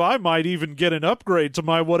 I5, I might even get an upgrade to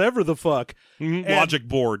my whatever the fuck." Mm-hmm. Logic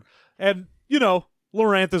board. And,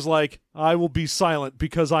 Loranthe is like, "I will be silent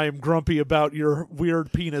because I am grumpy about your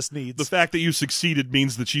weird penis needs." The fact that you succeeded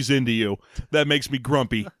means that she's into you. That makes me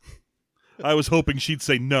grumpy. I was hoping she'd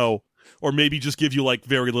say no, or maybe just give you, like,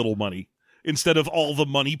 very little money instead of all the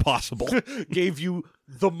money possible. Gave you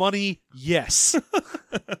the money, yes.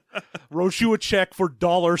 Wrote you a check for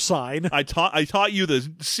 $. I taught you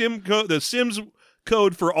the Sims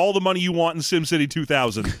code for all the money you want in SimCity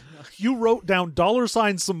 2000. You wrote down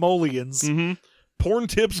 $ simoleons. Mm-hmm. Porn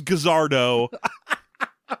Tips Gazzardo.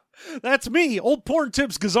 That's me, old Porn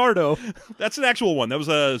Tips Gazzardo. That's an actual one. That was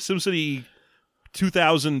a SimCity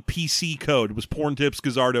 2000 PC code. It was Porn Tips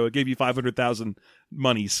Gazzardo. It gave you 500,000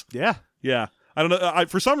 monies. Yeah. Yeah. I don't know.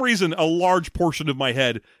 For some reason, a large portion of my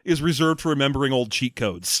head is reserved for remembering old cheat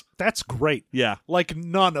codes. That's great. Yeah. Like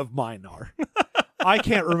none of mine are. I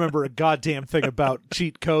can't remember a goddamn thing about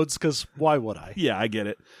cheat codes because why would I? Yeah, I get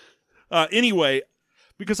it. Anyway,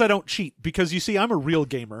 because I don't cheat. Because you see, I'm a real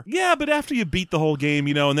gamer. Yeah, but after you beat the whole game,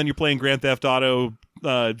 and then you're playing Grand Theft Auto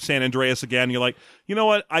San Andreas again, you're like, you know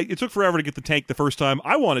what? It took forever to get the tank the first time.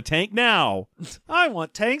 I want a tank now. I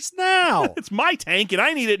want tanks now. It's my tank, and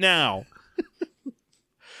I need it now.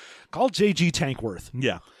 Call JG Tankworth.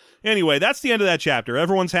 Yeah. Anyway, that's the end of that chapter.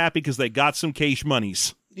 Everyone's happy because they got some cash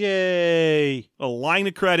monies. Yay. A line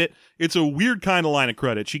of credit. It's a weird kind of line of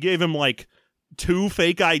credit. She gave him, 2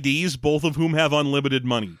 fake IDs, both of whom have unlimited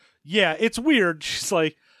money. Yeah, it's weird. She's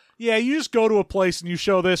like, yeah, you just go to a place and you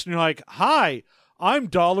show this, and you're like, hi, I'm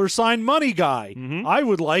 $money guy. Mm-hmm. I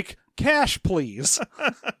would like cash, please.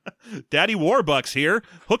 Daddy Warbucks here.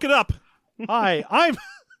 Hook it up. Hi,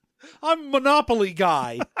 I'm Monopoly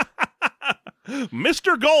guy.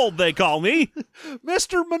 Mr. Gold, they call me.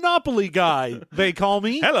 Mr. Monopoly guy, they call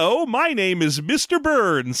me. Hello, my name is Mr.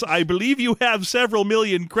 Burns. I believe you have several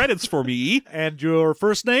million credits for me. And your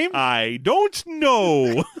first name? I don't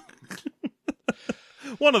know.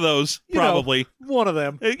 One of those, probably. One of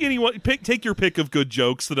them. Anyone, take your pick of good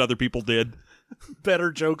jokes that other people did.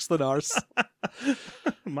 Better jokes than ours.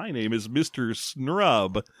 My name is Mr.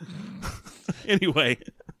 Snrub. Anyway.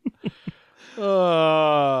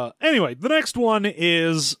 Anyway, the next one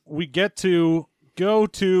is we get to go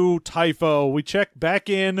to Typho. We check back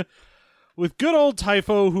in with good old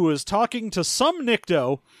Typho, who is talking to some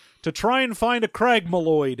Nikto to try and find a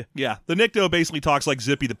Cragmaloid. Yeah, the Nikto basically talks like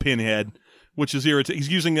Zippy the Pinhead, which is irritating.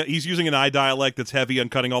 He's using an eye dialect that's heavy on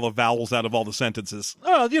cutting all the vowels out of all the sentences.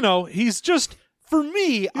 He's just, for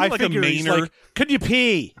me, I like figure he's Mainer. like, can you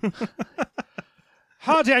pee?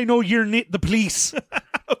 How do I know you're the police?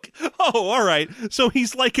 Okay. Oh, all right. So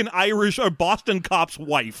he's like an Irish or Boston cop's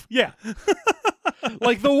wife. Yeah.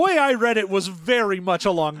 Like, the way I read it was very much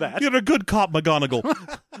along that. You're a good cop, McGonagall,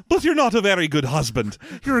 but you're not a very good husband.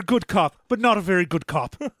 You're a good cop, but not a very good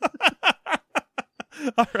cop.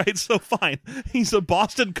 All right, so fine. He's a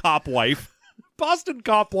Boston cop wife. Boston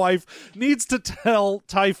cop wife needs to tell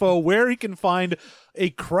Typho where he can find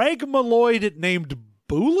a Cragmaloid named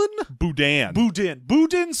Boudin.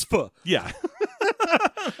 Boudin's. Yeah.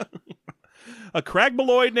 A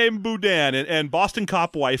Cragmaloid named Boudin and Boston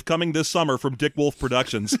cop wife coming this summer from Dick Wolf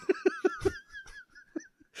Productions.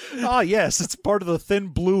 Yes, it's part of the Thin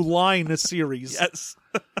Blue Line series. Yes.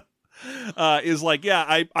 Is like,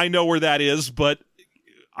 yeah, I know where that is, but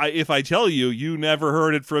if I tell you, you never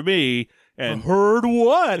heard it from me. And heard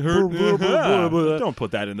what? Don't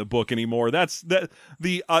put that in the book anymore. That's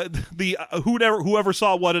whoever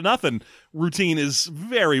saw What a Nothing routine is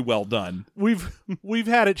very well done. We've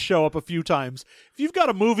had it show up a few times. If you've got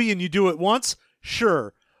a movie and you do it once,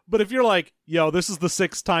 sure. But if you're like, yo, this is the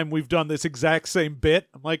 6th time we've done this exact same bit,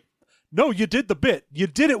 I'm like, no, you did the bit. You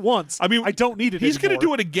did it once. I mean, I don't need it He's anymore. going to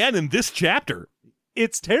do it again in this chapter.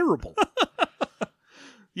 It's terrible.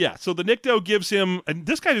 Yeah, so the Nikto gives him, and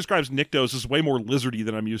this guy describes Niktos as way more lizardy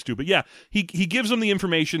than I'm used to, but yeah, he gives him the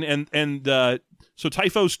information, and so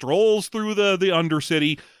Typho strolls through the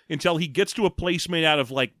Undercity until he gets to a place made out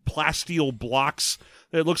of, plasteel blocks.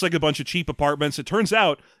 It looks like a bunch of cheap apartments. It turns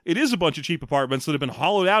out it is a bunch of cheap apartments that have been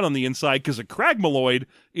hollowed out on the inside because a Cragmaloid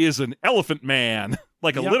is an elephant man.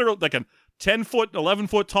 Like a 10-foot,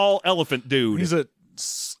 11-foot tall elephant dude. He's a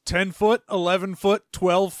 10-foot, 11-foot,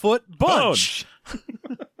 12-foot bunch.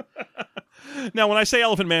 Now, when I say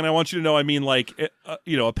elephant man, I want you to know I mean a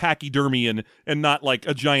pachydermian and not like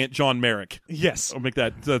a giant John Merrick. Yes. I'll make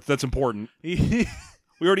that's important. We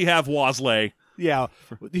already have Wasley. Yeah.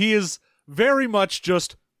 He is very much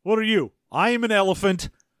just, what are you? I am an elephant,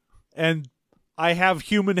 and I have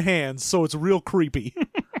human hands, so it's real creepy.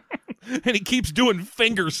 And he keeps doing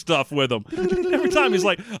finger stuff with them. Every time he's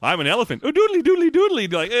like, I'm an elephant. Oh, doodly, doodly,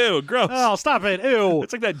 doodly. You're like, ew, gross. Oh, stop it. Ew.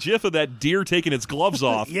 It's like that gif of that deer taking its gloves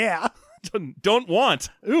off. Yeah. Don't want.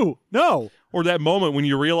 Ooh, no. Or that moment when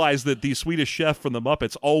you realize that the Swedish chef from the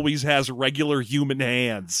Muppets always has regular human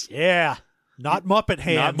hands. Yeah. Not Muppet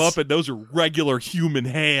hands. Not Muppet. Those are regular human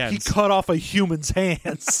hands. He cut off a human's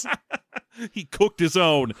hands. He cooked his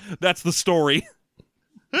own. That's the story.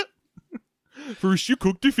 First you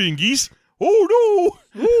cook the fingies. Oh,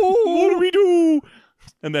 no. What do we do?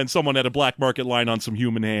 And then someone had a black market line on some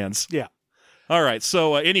human hands. Yeah. All right.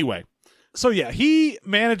 So anyway. So yeah, he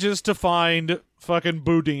manages to find fucking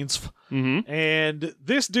Boudin's. Mm-hmm. And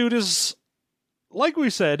this dude is, like we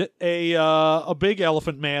said, a big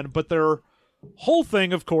elephant man, but their whole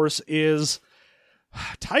thing, of course, is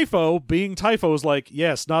Typho, being Typho, is like,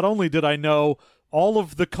 yes, not only did I know all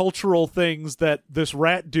of the cultural things that this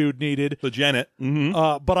rat dude needed, The Janet.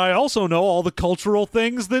 Mm-hmm. but I also know all the cultural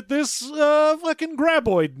things that this fucking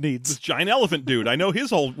graboid needs. This giant elephant dude. I know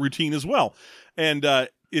his whole routine as well. And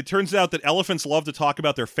it turns out that elephants love to talk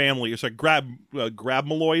about their family. It's like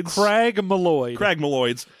grabmaloids. Cragmaloid.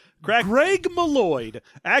 Cragmaloids. Greg Maloid.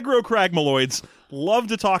 Agrocragmaloids love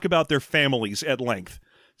to talk about their families at length.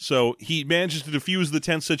 So he manages to diffuse the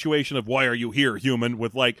tense situation of, why are you here, human?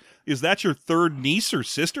 With like, is that your third niece or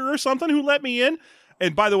sister or something who let me in?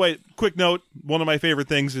 And by the way, quick note, one of my favorite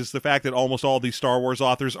things is the fact that almost all these Star Wars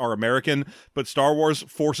authors are American, but Star Wars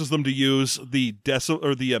forces them to use the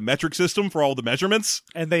metric system for all the measurements.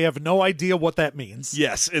 And they have no idea what that means.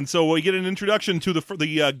 Yes, and so we get an introduction to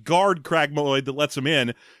the guard Cragmaloid that lets him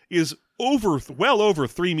in is well over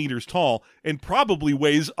 3 meters tall and probably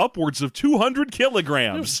weighs upwards of 200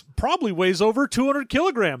 kilograms. Probably weighs over 200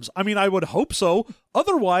 kilograms. I mean, I would hope so.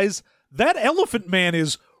 Otherwise, that elephant man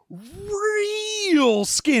is real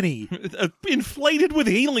skinny. Inflated with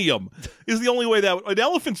helium is the only way that an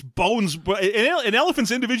elephant's bones, an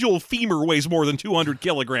elephant's individual femur weighs more than 200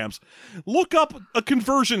 kilograms. Look up a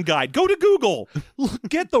conversion guide. Go to Google.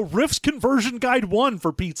 Get the Riffs Conversion Guide 1,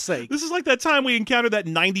 for Pete's sake. This is like that time we encountered that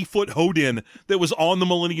 90-foot Hodin that was on the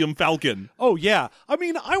Millennium Falcon. Oh, yeah. I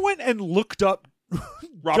mean, I went and looked up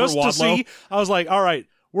Robert just Wadlow. to see. I was like, all right.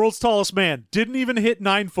 World's tallest man, didn't even hit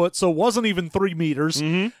 9 foot, so wasn't even 3 meters,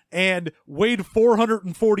 and weighed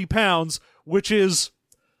 440 pounds, which is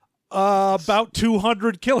about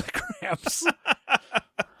 200 kilograms.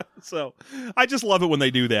 So I just love it when they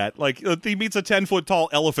do that. Like, he meets a 10-foot tall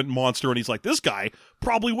elephant monster, and he's like, this guy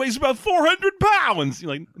probably weighs about 400 pounds.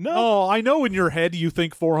 You're like, no. Oh, I know in your head you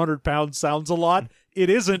think 400 pounds sounds a lot. It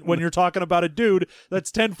isn't when you're talking about a dude that's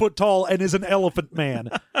 10 foot tall and is an elephant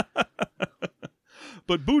man.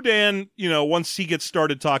 But Boudin, once he gets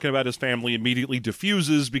started talking about his family, immediately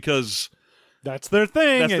diffuses because that's their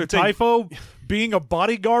thing. That's and their thing. Typho, being a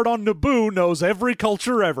bodyguard on Naboo, knows every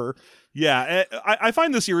culture ever. Yeah, I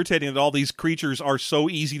find this irritating that all these creatures are so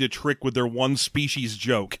easy to trick with their one species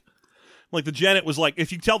joke. Like the Janet was like,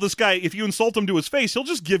 if you tell this guy, if you insult him to his face, he'll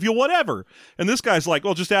just give you whatever. And this guy's like,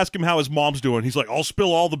 well, just ask him how his mom's doing. He's like, I'll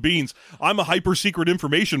spill all the beans. I'm a hyper secret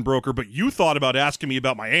information broker, but you thought about asking me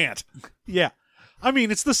about my aunt. Yeah. I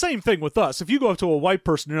mean, it's the same thing with us. If you go up to a white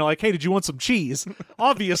person and you're like, hey, did you want some cheese?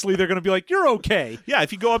 Obviously, they're going to be like, you're okay. Yeah,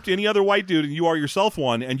 if you go up to any other white dude and you are yourself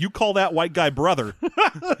one, and you call that white guy brother,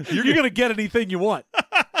 you're going to get anything you want.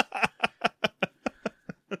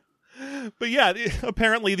 But yeah,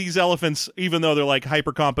 apparently these elephants, even though they're like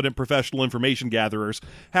hyper-competent professional information gatherers,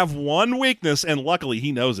 have one weakness, and luckily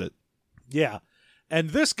he knows it. Yeah.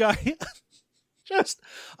 And this guy...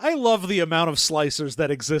 I love the amount of slicers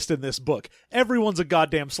that exist in this book. Everyone's a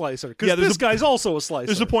goddamn slicer, because this guy's also a slicer.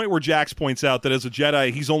 There's a point where Jax points out that as a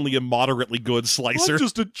Jedi, he's only a moderately good slicer. I'm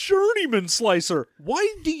just a journeyman slicer.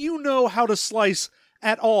 Why do you know how to slice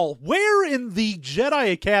at all? Where in the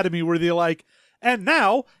Jedi Academy were they like, and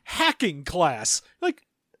now, hacking class? Like,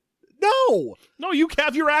 no! No, you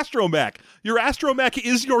have your astromech. Your astromech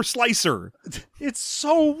is your slicer. It's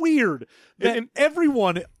so weird that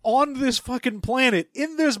everyone on this fucking planet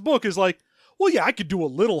in this book is like, well, yeah, I could do a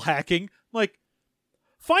little hacking. Like,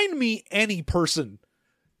 find me any person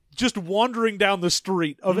just wandering down the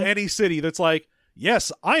street of any city that's like,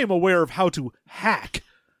 yes, I am aware of how to hack.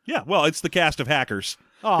 Yeah, well, it's the cast of hackers.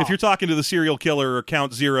 Oh. If you're talking to the serial killer or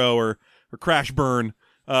Count Zero or Crash Burn,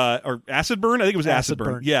 or Acid Burn, I think it was Acid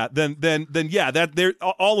Burn. Yeah, then yeah, that they're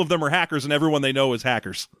all of them are hackers, and everyone they know is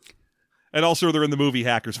hackers. And also, they're in the movie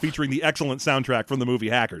Hackers, featuring the excellent soundtrack from the movie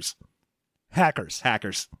Hackers. Hackers.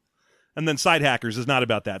 And then Side Hackers is not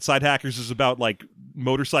about that. Side Hackers is about like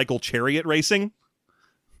motorcycle chariot racing.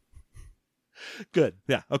 Good.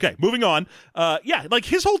 Yeah. Okay. Moving on. Yeah, like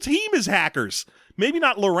his whole team is hackers. Maybe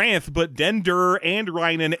not Loranth, but Den-Dur and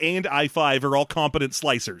Reinen and I-5 are all competent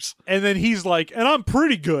slicers. And then he's like, and I'm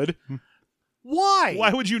pretty good. Why?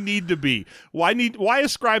 Why would you need to be? Why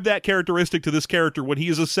ascribe that characteristic to this character when he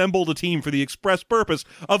has assembled a team for the express purpose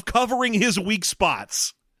of covering his weak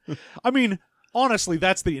spots? I mean, honestly,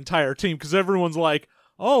 that's the entire team, because everyone's like,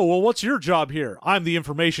 oh, well, what's your job here? I'm the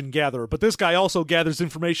information gatherer, but this guy also gathers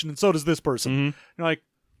information, and so does this person. Mm-hmm. You're like,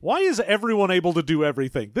 why is everyone able to do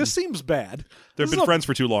everything? This seems bad. They've been friends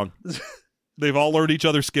for too long. They've all learned each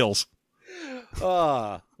other's skills.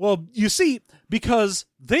 Well, you see, because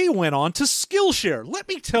they went on to Skillshare. Let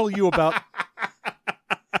me tell you about...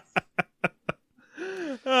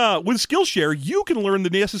 With Skillshare, you can learn the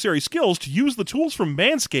necessary skills to use the tools from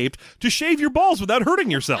Manscaped to shave your balls without hurting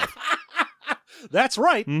yourself. That's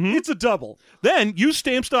right. Mm-hmm. It's a double. Then use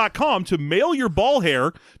Stamps.com to mail your ball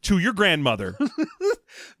hair to your grandmother.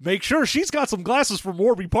 Make sure she's got some glasses from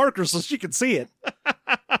Warby Parker so she can see it.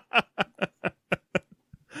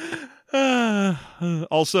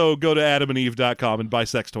 Also, go to AdamandEve.com and buy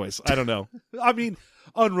sex toys. I don't know. I mean,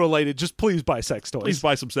 unrelated. Just please buy sex toys. Please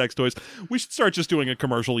buy some sex toys. We should start just doing a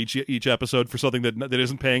commercial each episode for something that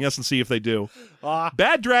isn't paying us and see if they do.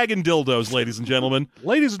 Bad Dragon dildos, ladies and gentlemen.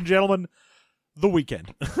 Ladies and gentlemen, The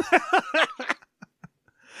Weeknd.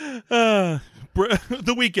 The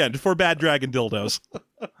Weeknd for Bad Dragon dildos.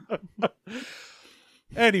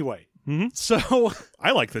 Anyway, so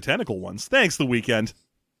I like the tentacle ones. Thanks, The Weeknd.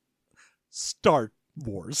 Star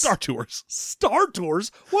Wars. Star Tours. Star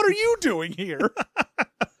Tours? What are you doing here?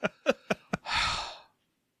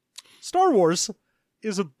 Star Wars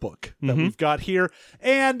is a book that we've got here.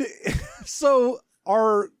 And so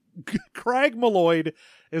our Craig Malloyd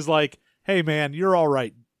is like, hey, man, you're all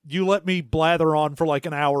right. You let me blather on for like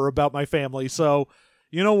an hour about my family. So,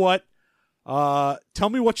 you know what? Tell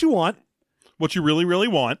me what you want. What you really, really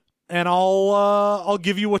want. And I'll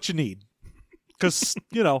give you what you need. Because,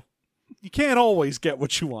 you know, you can't always get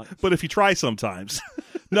what you want. But if you try sometimes.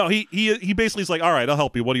 No, he basically is like, all right, I'll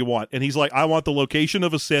help you. What do you want? And he's like, I want the location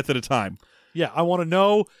of a Sith at a time. Yeah, I want to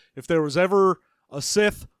know if there was ever a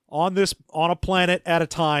Sith on a planet at a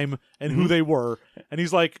time and who they were. And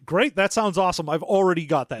he's like, great, that sounds awesome. I've already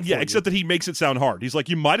got that. Yeah, except that he makes it sound hard. He's like,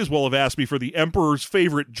 you might as well have asked me for the Emperor's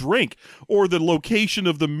favorite drink or the location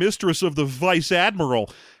of the mistress of the Vice Admiral.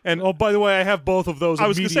 And oh, by the way, I have both of those. I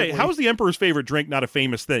was going to say, how is the Emperor's favorite drink not a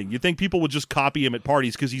famous thing? You'd think people would just copy him at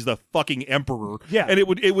parties because he's the fucking Emperor. Yeah. And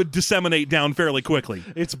it would disseminate down fairly quickly.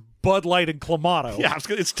 It's Bud Light and Clamato. Yeah,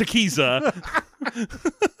 it's tequila.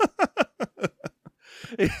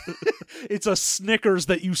 It's a Snickers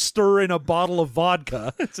that you stir in a bottle of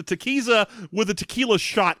vodka. It's a tequila with a tequila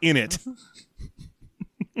shot in it.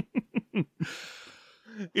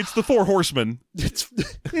 It's the Four Horsemen.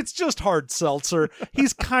 It's just hard seltzer.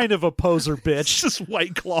 He's kind of a poser bitch. It's just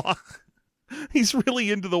White Claw. He's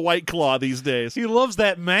really into the White Claw these days. He loves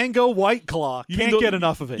that mango White Claw. Can't get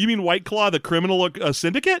enough of it. You mean White Claw, the criminal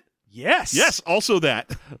syndicate? Yes. Yes, also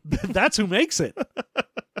that. That's who makes it.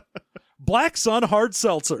 Black Sun Hard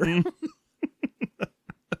Seltzer.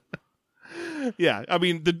 Yeah, I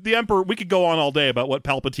mean, the Emperor, we could go on all day about what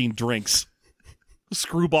Palpatine drinks.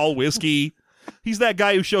 Screwball whiskey. He's that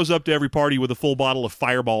guy who shows up to every party with a full bottle of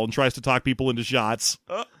Fireball and tries to talk people into shots.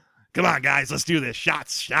 Come on, guys, let's do this.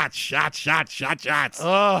 Shots. I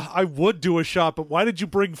would do a shot, but why did you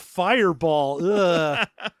bring Fireball?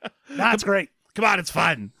 That's great. Come on, it's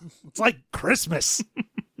fun. It's like Christmas.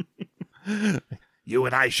 You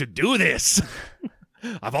and I should do this.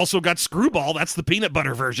 I've also got Screwball. That's the peanut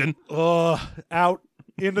butter version. Out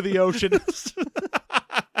into the ocean.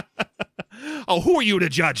 Oh, who are you to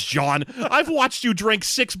judge, John? I've watched you drink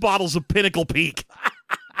 6 bottles of Pinnacle Peak.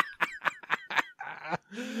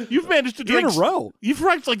 You've managed to drink in a row. You've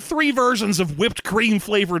drank like 3 versions of whipped cream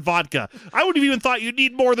flavored vodka. I wouldn't have even thought you'd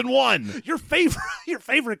need more than one. Your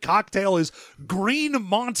favorite cocktail is Green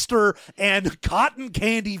Monster and cotton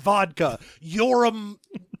candy vodka. You're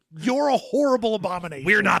a horrible abomination.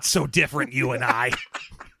 We're not so different, you and I.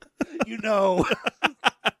 You know,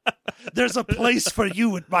 there's a place for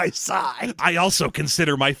you at my side. I also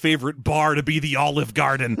consider my favorite bar to be the Olive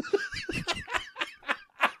Garden.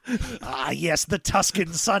 Ah, yes, the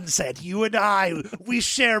Tuscan sunset. You and I, we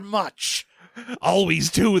share much.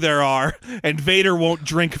 Always 2 there are, and Vader won't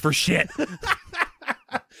drink for shit.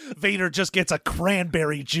 Vader just gets a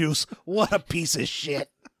cranberry juice. What a piece of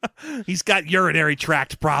shit. He's got urinary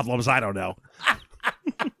tract problems. I don't know.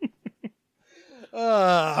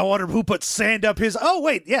 I wonder who put sand up his... Oh,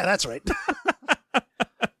 wait. Yeah, that's right.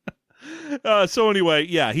 So anyway,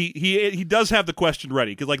 yeah, he does have the question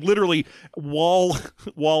ready because, like, literally while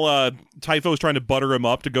Typho's trying to butter him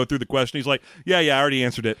up to go through the question, he's like, yeah, I already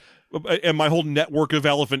answered it, and my whole network of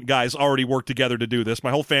elephant guys already work together to do this.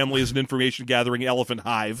 My whole family is an information gathering elephant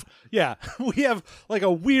hive. Yeah, we have like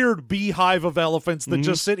a weird beehive of elephants that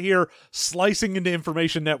just sit here slicing into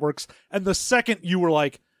information networks, and the second you were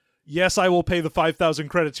like, yes, I will pay the 5,000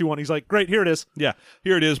 credits you want. He's like, great, here it is. Yeah,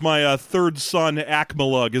 here it is. My third son,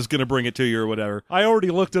 Akmalug, is going to bring it to you or whatever. I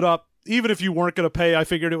already looked it up. Even if you weren't going to pay, I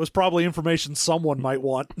figured it was probably information someone might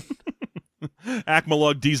want.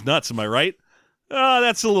 Akmalug D's nuts, am I right?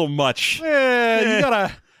 That's a little much. Yeah, you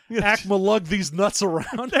gotta Akmalug these nuts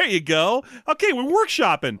around. There you go. Okay, we're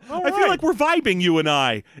workshopping. All I feel right. like we're vibing, you and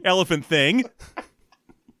I. Elephant thing.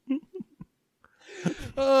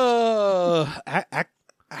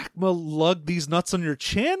 Akmalug these nuts on your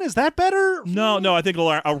chin? Is that better? No, I think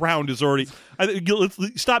a round is already...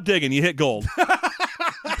 Stop digging, you hit gold.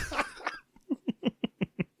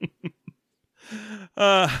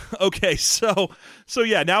 Okay, so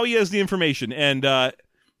yeah, now he has the information, and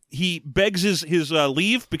he begs his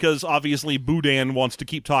leave because obviously Boudin wants to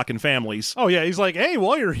keep talking families. Oh, yeah, he's like, hey,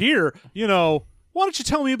 while you're here, you know, Why don't you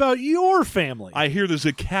tell me about your family? I hear there's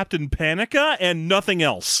a Captain Panica and nothing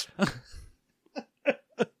else.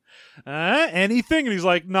 Anything? And he's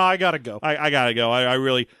like, no, I gotta go. I gotta go.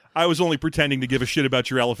 I was only pretending to give a shit about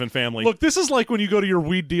your elephant family. Look, this is like when you go to your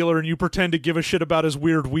weed dealer and you pretend to give a shit about his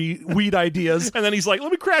weird weed ideas. And then he's like,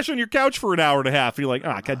 let me crash on your couch for an hour and a half. And you're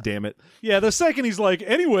like, god damn it. Yeah, the second he's like,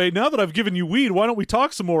 anyway, now that I've given you weed, why don't we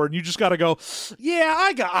talk some more? And you just gotta go, yeah,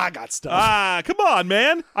 I got stuff. Come on,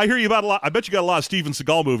 man. I hear you about a lot. I bet you got a lot of Steven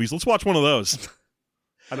Seagal movies. Let's watch one of those.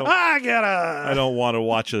 I don't want to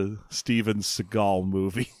watch a Steven Seagal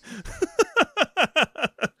movie.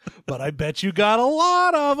 But I bet you got a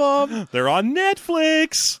lot of them. They're on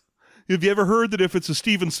Netflix. Have you ever heard that if it's a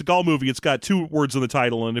Steven Seagal movie, it's got 2 words in the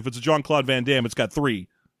title, and if it's a Jean-Claude Van Damme, it's got 3?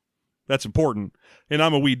 That's important. And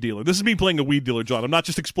I'm a weed dealer. This is me playing a weed dealer, John. I'm not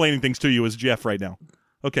just explaining things to you as Jeff right now.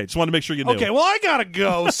 Okay, just wanted to make sure you knew. Okay, well, I gotta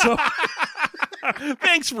go, so...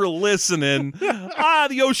 Thanks for listening.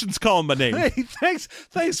 The ocean's calling my name. Hey,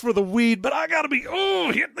 thanks for the weed, but I gotta be,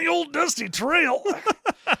 hitting the old dusty trail.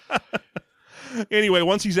 Anyway,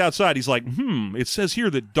 once he's outside, he's like, it says here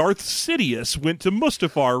that Darth Sidious went to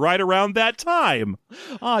Mustafar right around that time.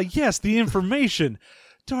 Yes, the information.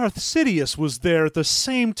 Darth Sidious was there at the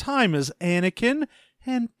same time as Anakin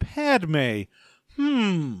and Padme.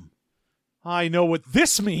 I know what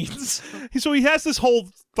this means. So he has this whole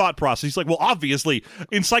thought process. He's like, well, obviously,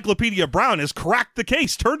 Encyclopedia Brown has cracked the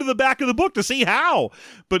case. Turn to the back of the book to see how.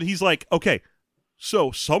 But he's like, okay,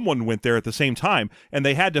 so someone went there at the same time, and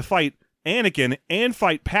they had to fight Anakin and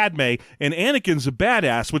fight Padme, and Anakin's a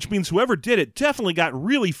badass, which means whoever did it definitely got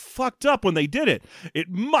really fucked up when they did it. It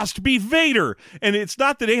must be Vader. And it's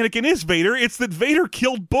not that Anakin is Vader, it's that Vader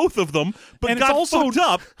killed both of them, but got fucked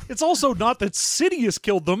up. It's also not that Sidious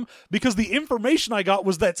killed them, because the information I got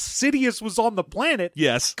was that Sidious was on the planet.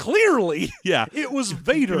 Yes. Clearly. Yeah. It was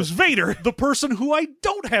Vader. It was Vader. The person who I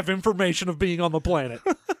don't have information of being on the planet.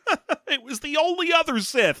 It was the only other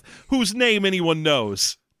Sith whose name anyone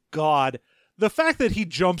knows. God, the fact that he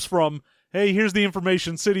jumps from, hey, here's the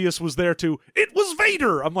information, Sidious was there, to, it was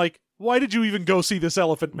Vader! I'm like, why did you even go see this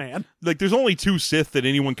Elephant Man? Like, there's only 2 Sith that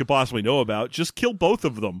anyone could possibly know about. Just kill both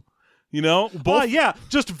of them. You know? Yeah,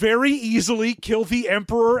 just very easily kill the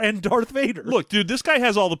Emperor and Darth Vader. Look, dude, this guy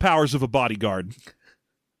has all the powers of a bodyguard.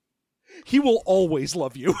 He will always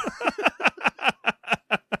love you.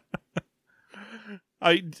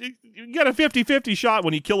 You got a 50-50 shot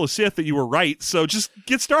when you kill a Sith that you were right, so just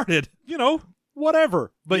get started. You know,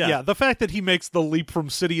 whatever. But yeah, the fact that he makes the leap from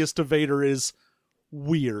Sidious to Vader is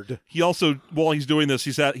weird. He also, while he's doing this,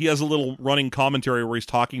 he has a little running commentary where he's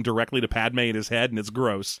talking directly to Padme in his head, and it's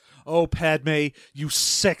gross. Oh, Padme, you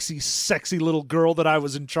sexy, sexy little girl that I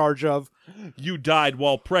was in charge of. You died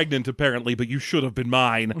while pregnant, apparently, but you should have been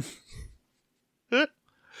mine.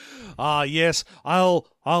 Yes, I'll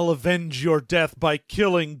avenge your death by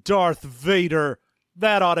killing Darth Vader.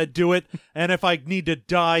 That ought to do it. And if I need to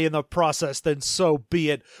die in the process, then so be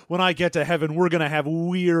it. When I get to heaven, we're going to have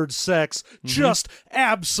weird sex. Just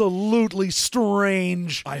absolutely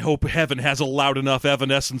strange. I hope heaven has a loud enough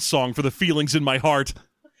Evanescence song for the feelings in my heart.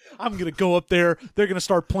 I'm going to go up there. They're going to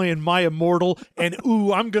start playing My Immortal. And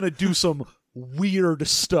I'm going to do some weird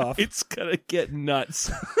stuff. It's going to get nuts.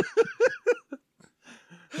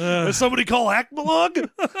 Does somebody call Akmalug?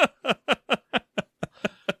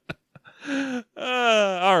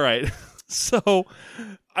 All right. So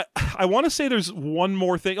I want to say there's one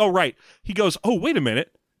more thing. Oh, right. He goes, oh, wait a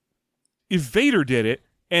minute. If Vader did it,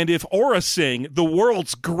 and if Aura Singh, the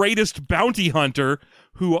world's greatest bounty hunter,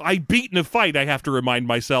 who I beat in a fight, I have to remind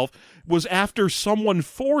myself, was after someone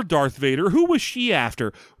for Darth Vader, who was she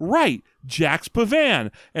after? Right, Jax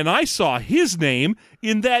Pavan. And I saw his name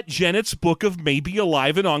in that Genet's book of Maybe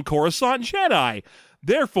Alive and on Coruscant Jedi.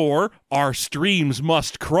 Therefore, our streams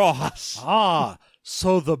must cross.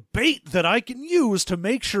 So the bait that I can use to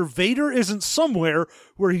make sure Vader isn't somewhere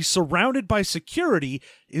where he's surrounded by security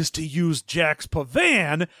is to use Jax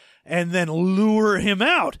Pavan and then lure him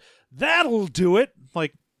out. That'll do it.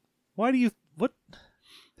 Like, why do you... What?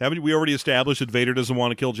 Haven't we already established that Vader doesn't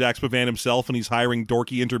want to kill Jax Pavan himself and he's hiring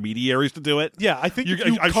dorky intermediaries to do it? Yeah, I think if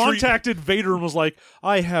you contacted Vader and was like,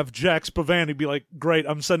 I have Jax Pavan, he'd be like, great,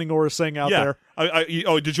 I'm sending Aura Singh out there.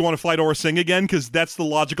 Did you want to fight Aura Singh again? Because that's the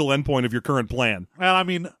logical endpoint of your current plan. And I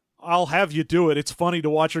mean, I'll have you do it. It's funny to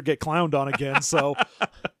watch her get clowned on again, so...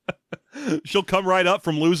 She'll come right up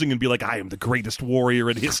from losing and be like, I am the greatest warrior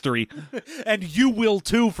in history. And you will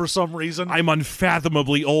too, for some reason. I'm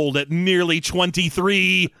unfathomably old at nearly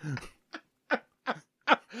 23.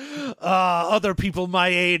 Other people my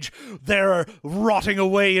age, they're rotting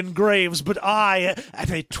away in graves, but I, at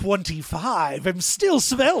a 25, am still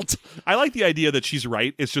svelte. I like the idea that she's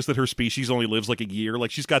right. It's just that her species only lives like a year. Like,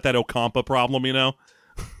 she's got that Okampa problem, you know?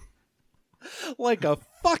 Like a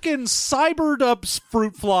fucking cybered up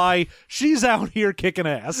fruit fly, she's out here kicking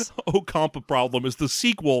ass. Okampa problem is the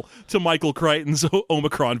sequel to Michael Crichton's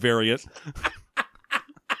Omicron variant.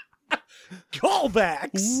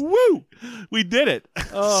 Callbacks! Woo! We did it.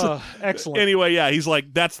 Excellent. Anyway, yeah, he's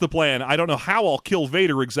like, that's the plan. I don't know how I'll kill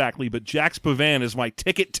Vader exactly, but Jax Pavan is my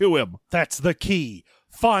ticket to him. That's the key.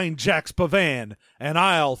 Find Jax Pavan, and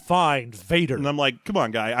I'll find Vader. And I'm like, come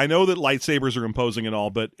on, guy. I know that lightsabers are imposing and all,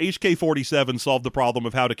 but HK-47 solved the problem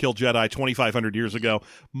of how to kill Jedi 2,500 years ago.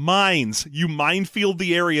 Mines. You minefield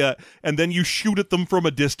the area, and then you shoot at them from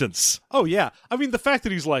a distance. Oh, yeah. I mean, the fact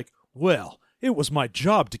that he's like, well, it was my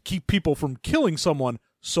job to keep people from killing someone,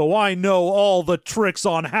 so I know all the tricks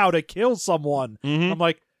on how to kill someone. I'm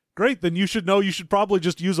like, great, then you should know you should probably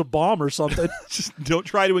just use a bomb or something. Just don't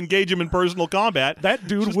try to engage him in personal combat. That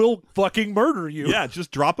dude will fucking murder you. Yeah,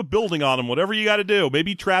 just drop a building on him, whatever you got to do.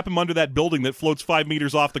 Maybe trap him under that building that floats 5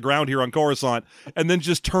 meters off the ground here on Coruscant, and then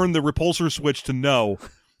just turn the repulsor switch to no.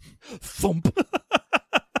 Thump.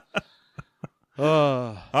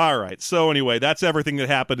 All right, so anyway, that's everything that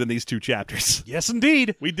happened in these 2 chapters. Yes,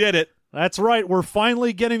 indeed. We did it. That's right. We're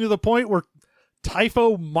finally getting to the point where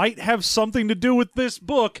Typho might have something to do with this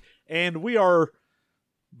book, and we are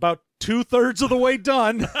about 2/3 of the way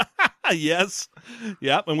done. Yes.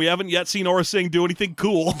 Yep, and we haven't yet seen Aurra Sing do anything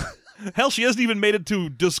cool. Hell, she hasn't even made it to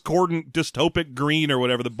discordant, dystopic green or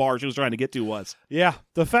whatever the bar she was trying to get to was. Yeah,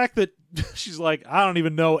 the fact that she's like, I don't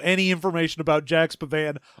even know any information about Jax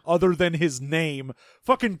Pavan other than his name.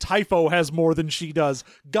 Fucking Typho has more than she does.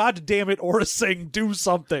 God damn it, Aurra Sing, do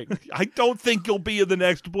something. I don't think you'll be in the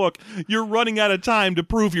next book. You're running out of time to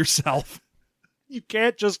prove yourself. You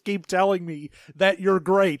can't just keep telling me that you're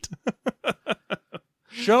great.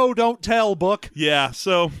 Show, don't tell, book. Yeah,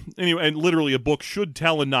 so, anyway, and literally a book should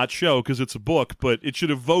tell and not show because it's a book, but it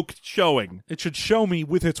should evoke showing. It should show me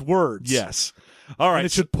with its words. Yes. All right. And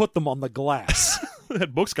it should put them on the glass.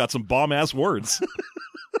 That book's got some bomb-ass words.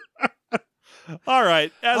 All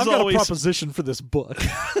right, as I've got always. a proposition for this book.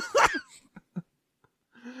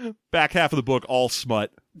 Back half of the book, all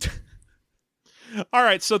smut. All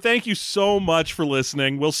right, so thank you so much for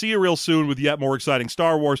listening. We'll see you real soon with yet more exciting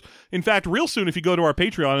Star Wars. In fact, real soon if you go to our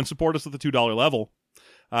Patreon and support us at the $2 level,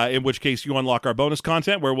 in which case you unlock our bonus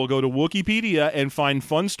content where we'll go to Wikipedia and find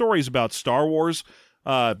fun stories about Star Wars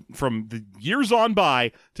from the years on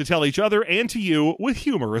by to tell each other and to you with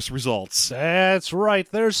humorous results. That's right.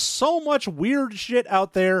 There's so much weird shit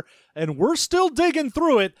out there, and we're still digging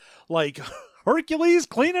through it. Like Hercules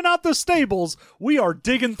cleaning out the stables, we are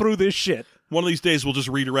digging through this shit. One of these days, we'll just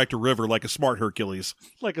redirect a river like a smart Hercules.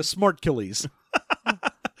 Like a smart Achilles.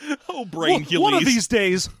 Oh, brain Achilles. One of these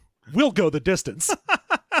days, we'll go the distance.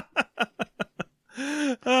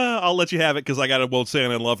 I'll let you have it because I got a Won't Say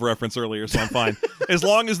I Love reference earlier, so I'm fine. As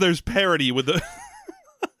long as there's parody with the...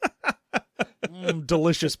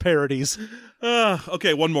 Delicious parodies.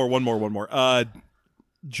 Okay, one more.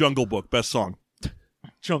 Jungle Book, best song.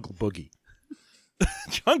 Jungle Boogie.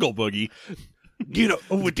 Jungle Boogie? Get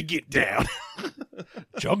over to get down.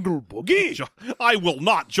 Jungle Boogie. I will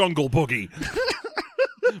not Jungle Boogie.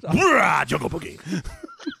 Jungle Boogie.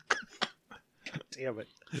 Damn it.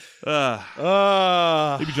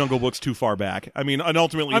 Maybe Jungle Book's too far back. I mean, and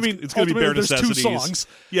ultimately, it's going to be Bare Necessities. There's 2 songs.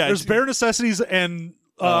 Yeah, there's Bare Necessities and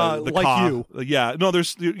Like Ka. You. Yeah, no,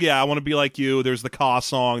 I Want to Be Like You. There's the Ka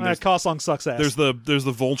song. Ka song sucks ass. There's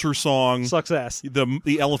the Vulture song. Sucks ass.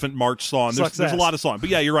 The Elephant March song. There's a lot of songs. But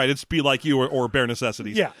yeah, you're right. It's Be Like You or Bare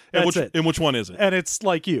Necessities. Yeah, that's it. And which one is it? And it's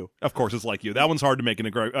Like You. Of course, it's Like You. That one's hard to make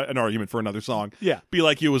an argument for another song. Yeah. Be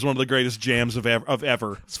Like You was one of the greatest jams of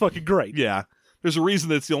ever. It's fucking great. Yeah. There's a reason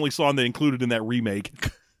that it's the only song they included in that remake.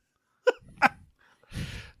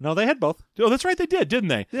 No, they had both. Oh, that's right, they did, didn't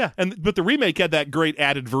they? Yeah. But the remake had that great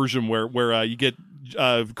added version where you get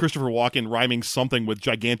Christopher Walken rhyming something with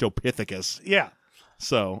Gigantopithecus. Yeah.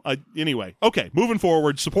 So, anyway. Okay, moving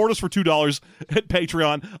forward, support us for $2 at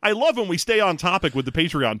Patreon. I love when we stay on topic with the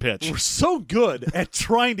Patreon pitch. We're so good at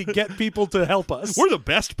trying to get people to help us. We're the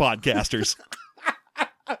best podcasters.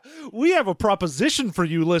 We have a proposition for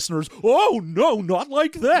you listeners. Oh, no, not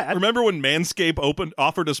like that. Remember when Manscaped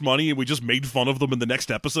offered us money and we just made fun of them in the next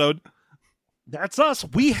episode? That's us.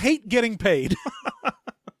 We hate getting paid.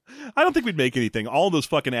 I don't think we'd make anything. All those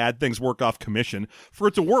fucking ad things work off commission. For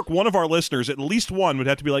it to work, one of our listeners, at least one, would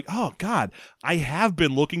have to be like, oh, God, I have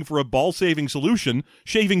been looking for a shaving solution,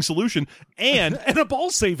 and a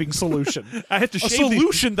ball-saving solution. I have to shave a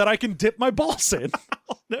solution that I can dip my balls in.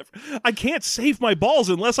 I can't save my balls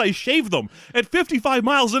unless I shave them at 55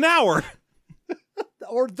 miles an hour.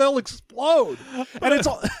 Or they'll explode. And it's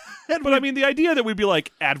all... But I mean, the idea that we'd be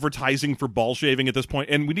like advertising for ball shaving at this point,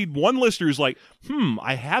 and we need one listener who's like,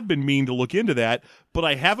 I have been meaning to look into that, but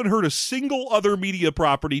I haven't heard a single other media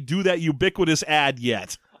property do that ubiquitous ad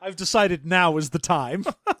yet. I've decided now is the time.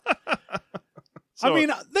 I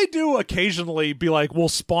mean, they do occasionally be like, we'll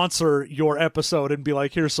sponsor your episode and be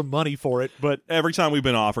like, here's some money for it. But every time we've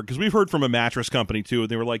been offered, because we've heard from a mattress company too, and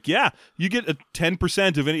they were like, yeah, you get a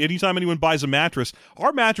 10% of anytime anyone buys a mattress.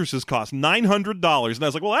 Our mattresses cost $900. And I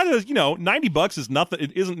was like, well, that is, $90 is nothing.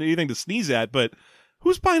 It isn't anything to sneeze at, but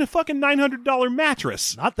who's buying a fucking $900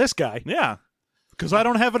 mattress? Not this guy. Yeah. Because I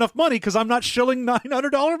don't have enough money because I'm not shilling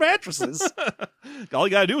 $900 mattresses. All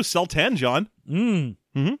you got to do is sell 10, John. Well,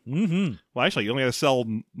 actually, you only got to sell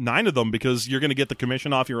 9 of them because you're going to get the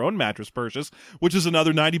commission off your own mattress purchase, which is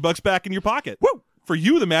another $90 back in your pocket. Woo! For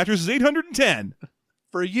you, the mattress is $810.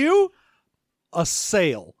 For you, a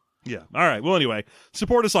sale. Yeah. All right. Well, anyway,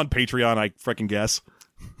 support us on Patreon, I freaking guess.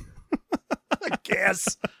 I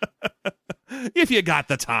guess. If you got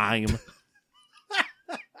the time.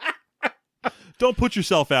 Don't put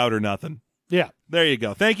yourself out or nothing. Yeah. There you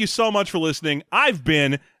go. Thank you so much for listening. I've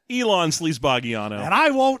been Elon Sleazeboggiano. And I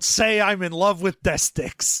won't say I'm in love with death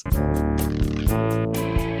sticks.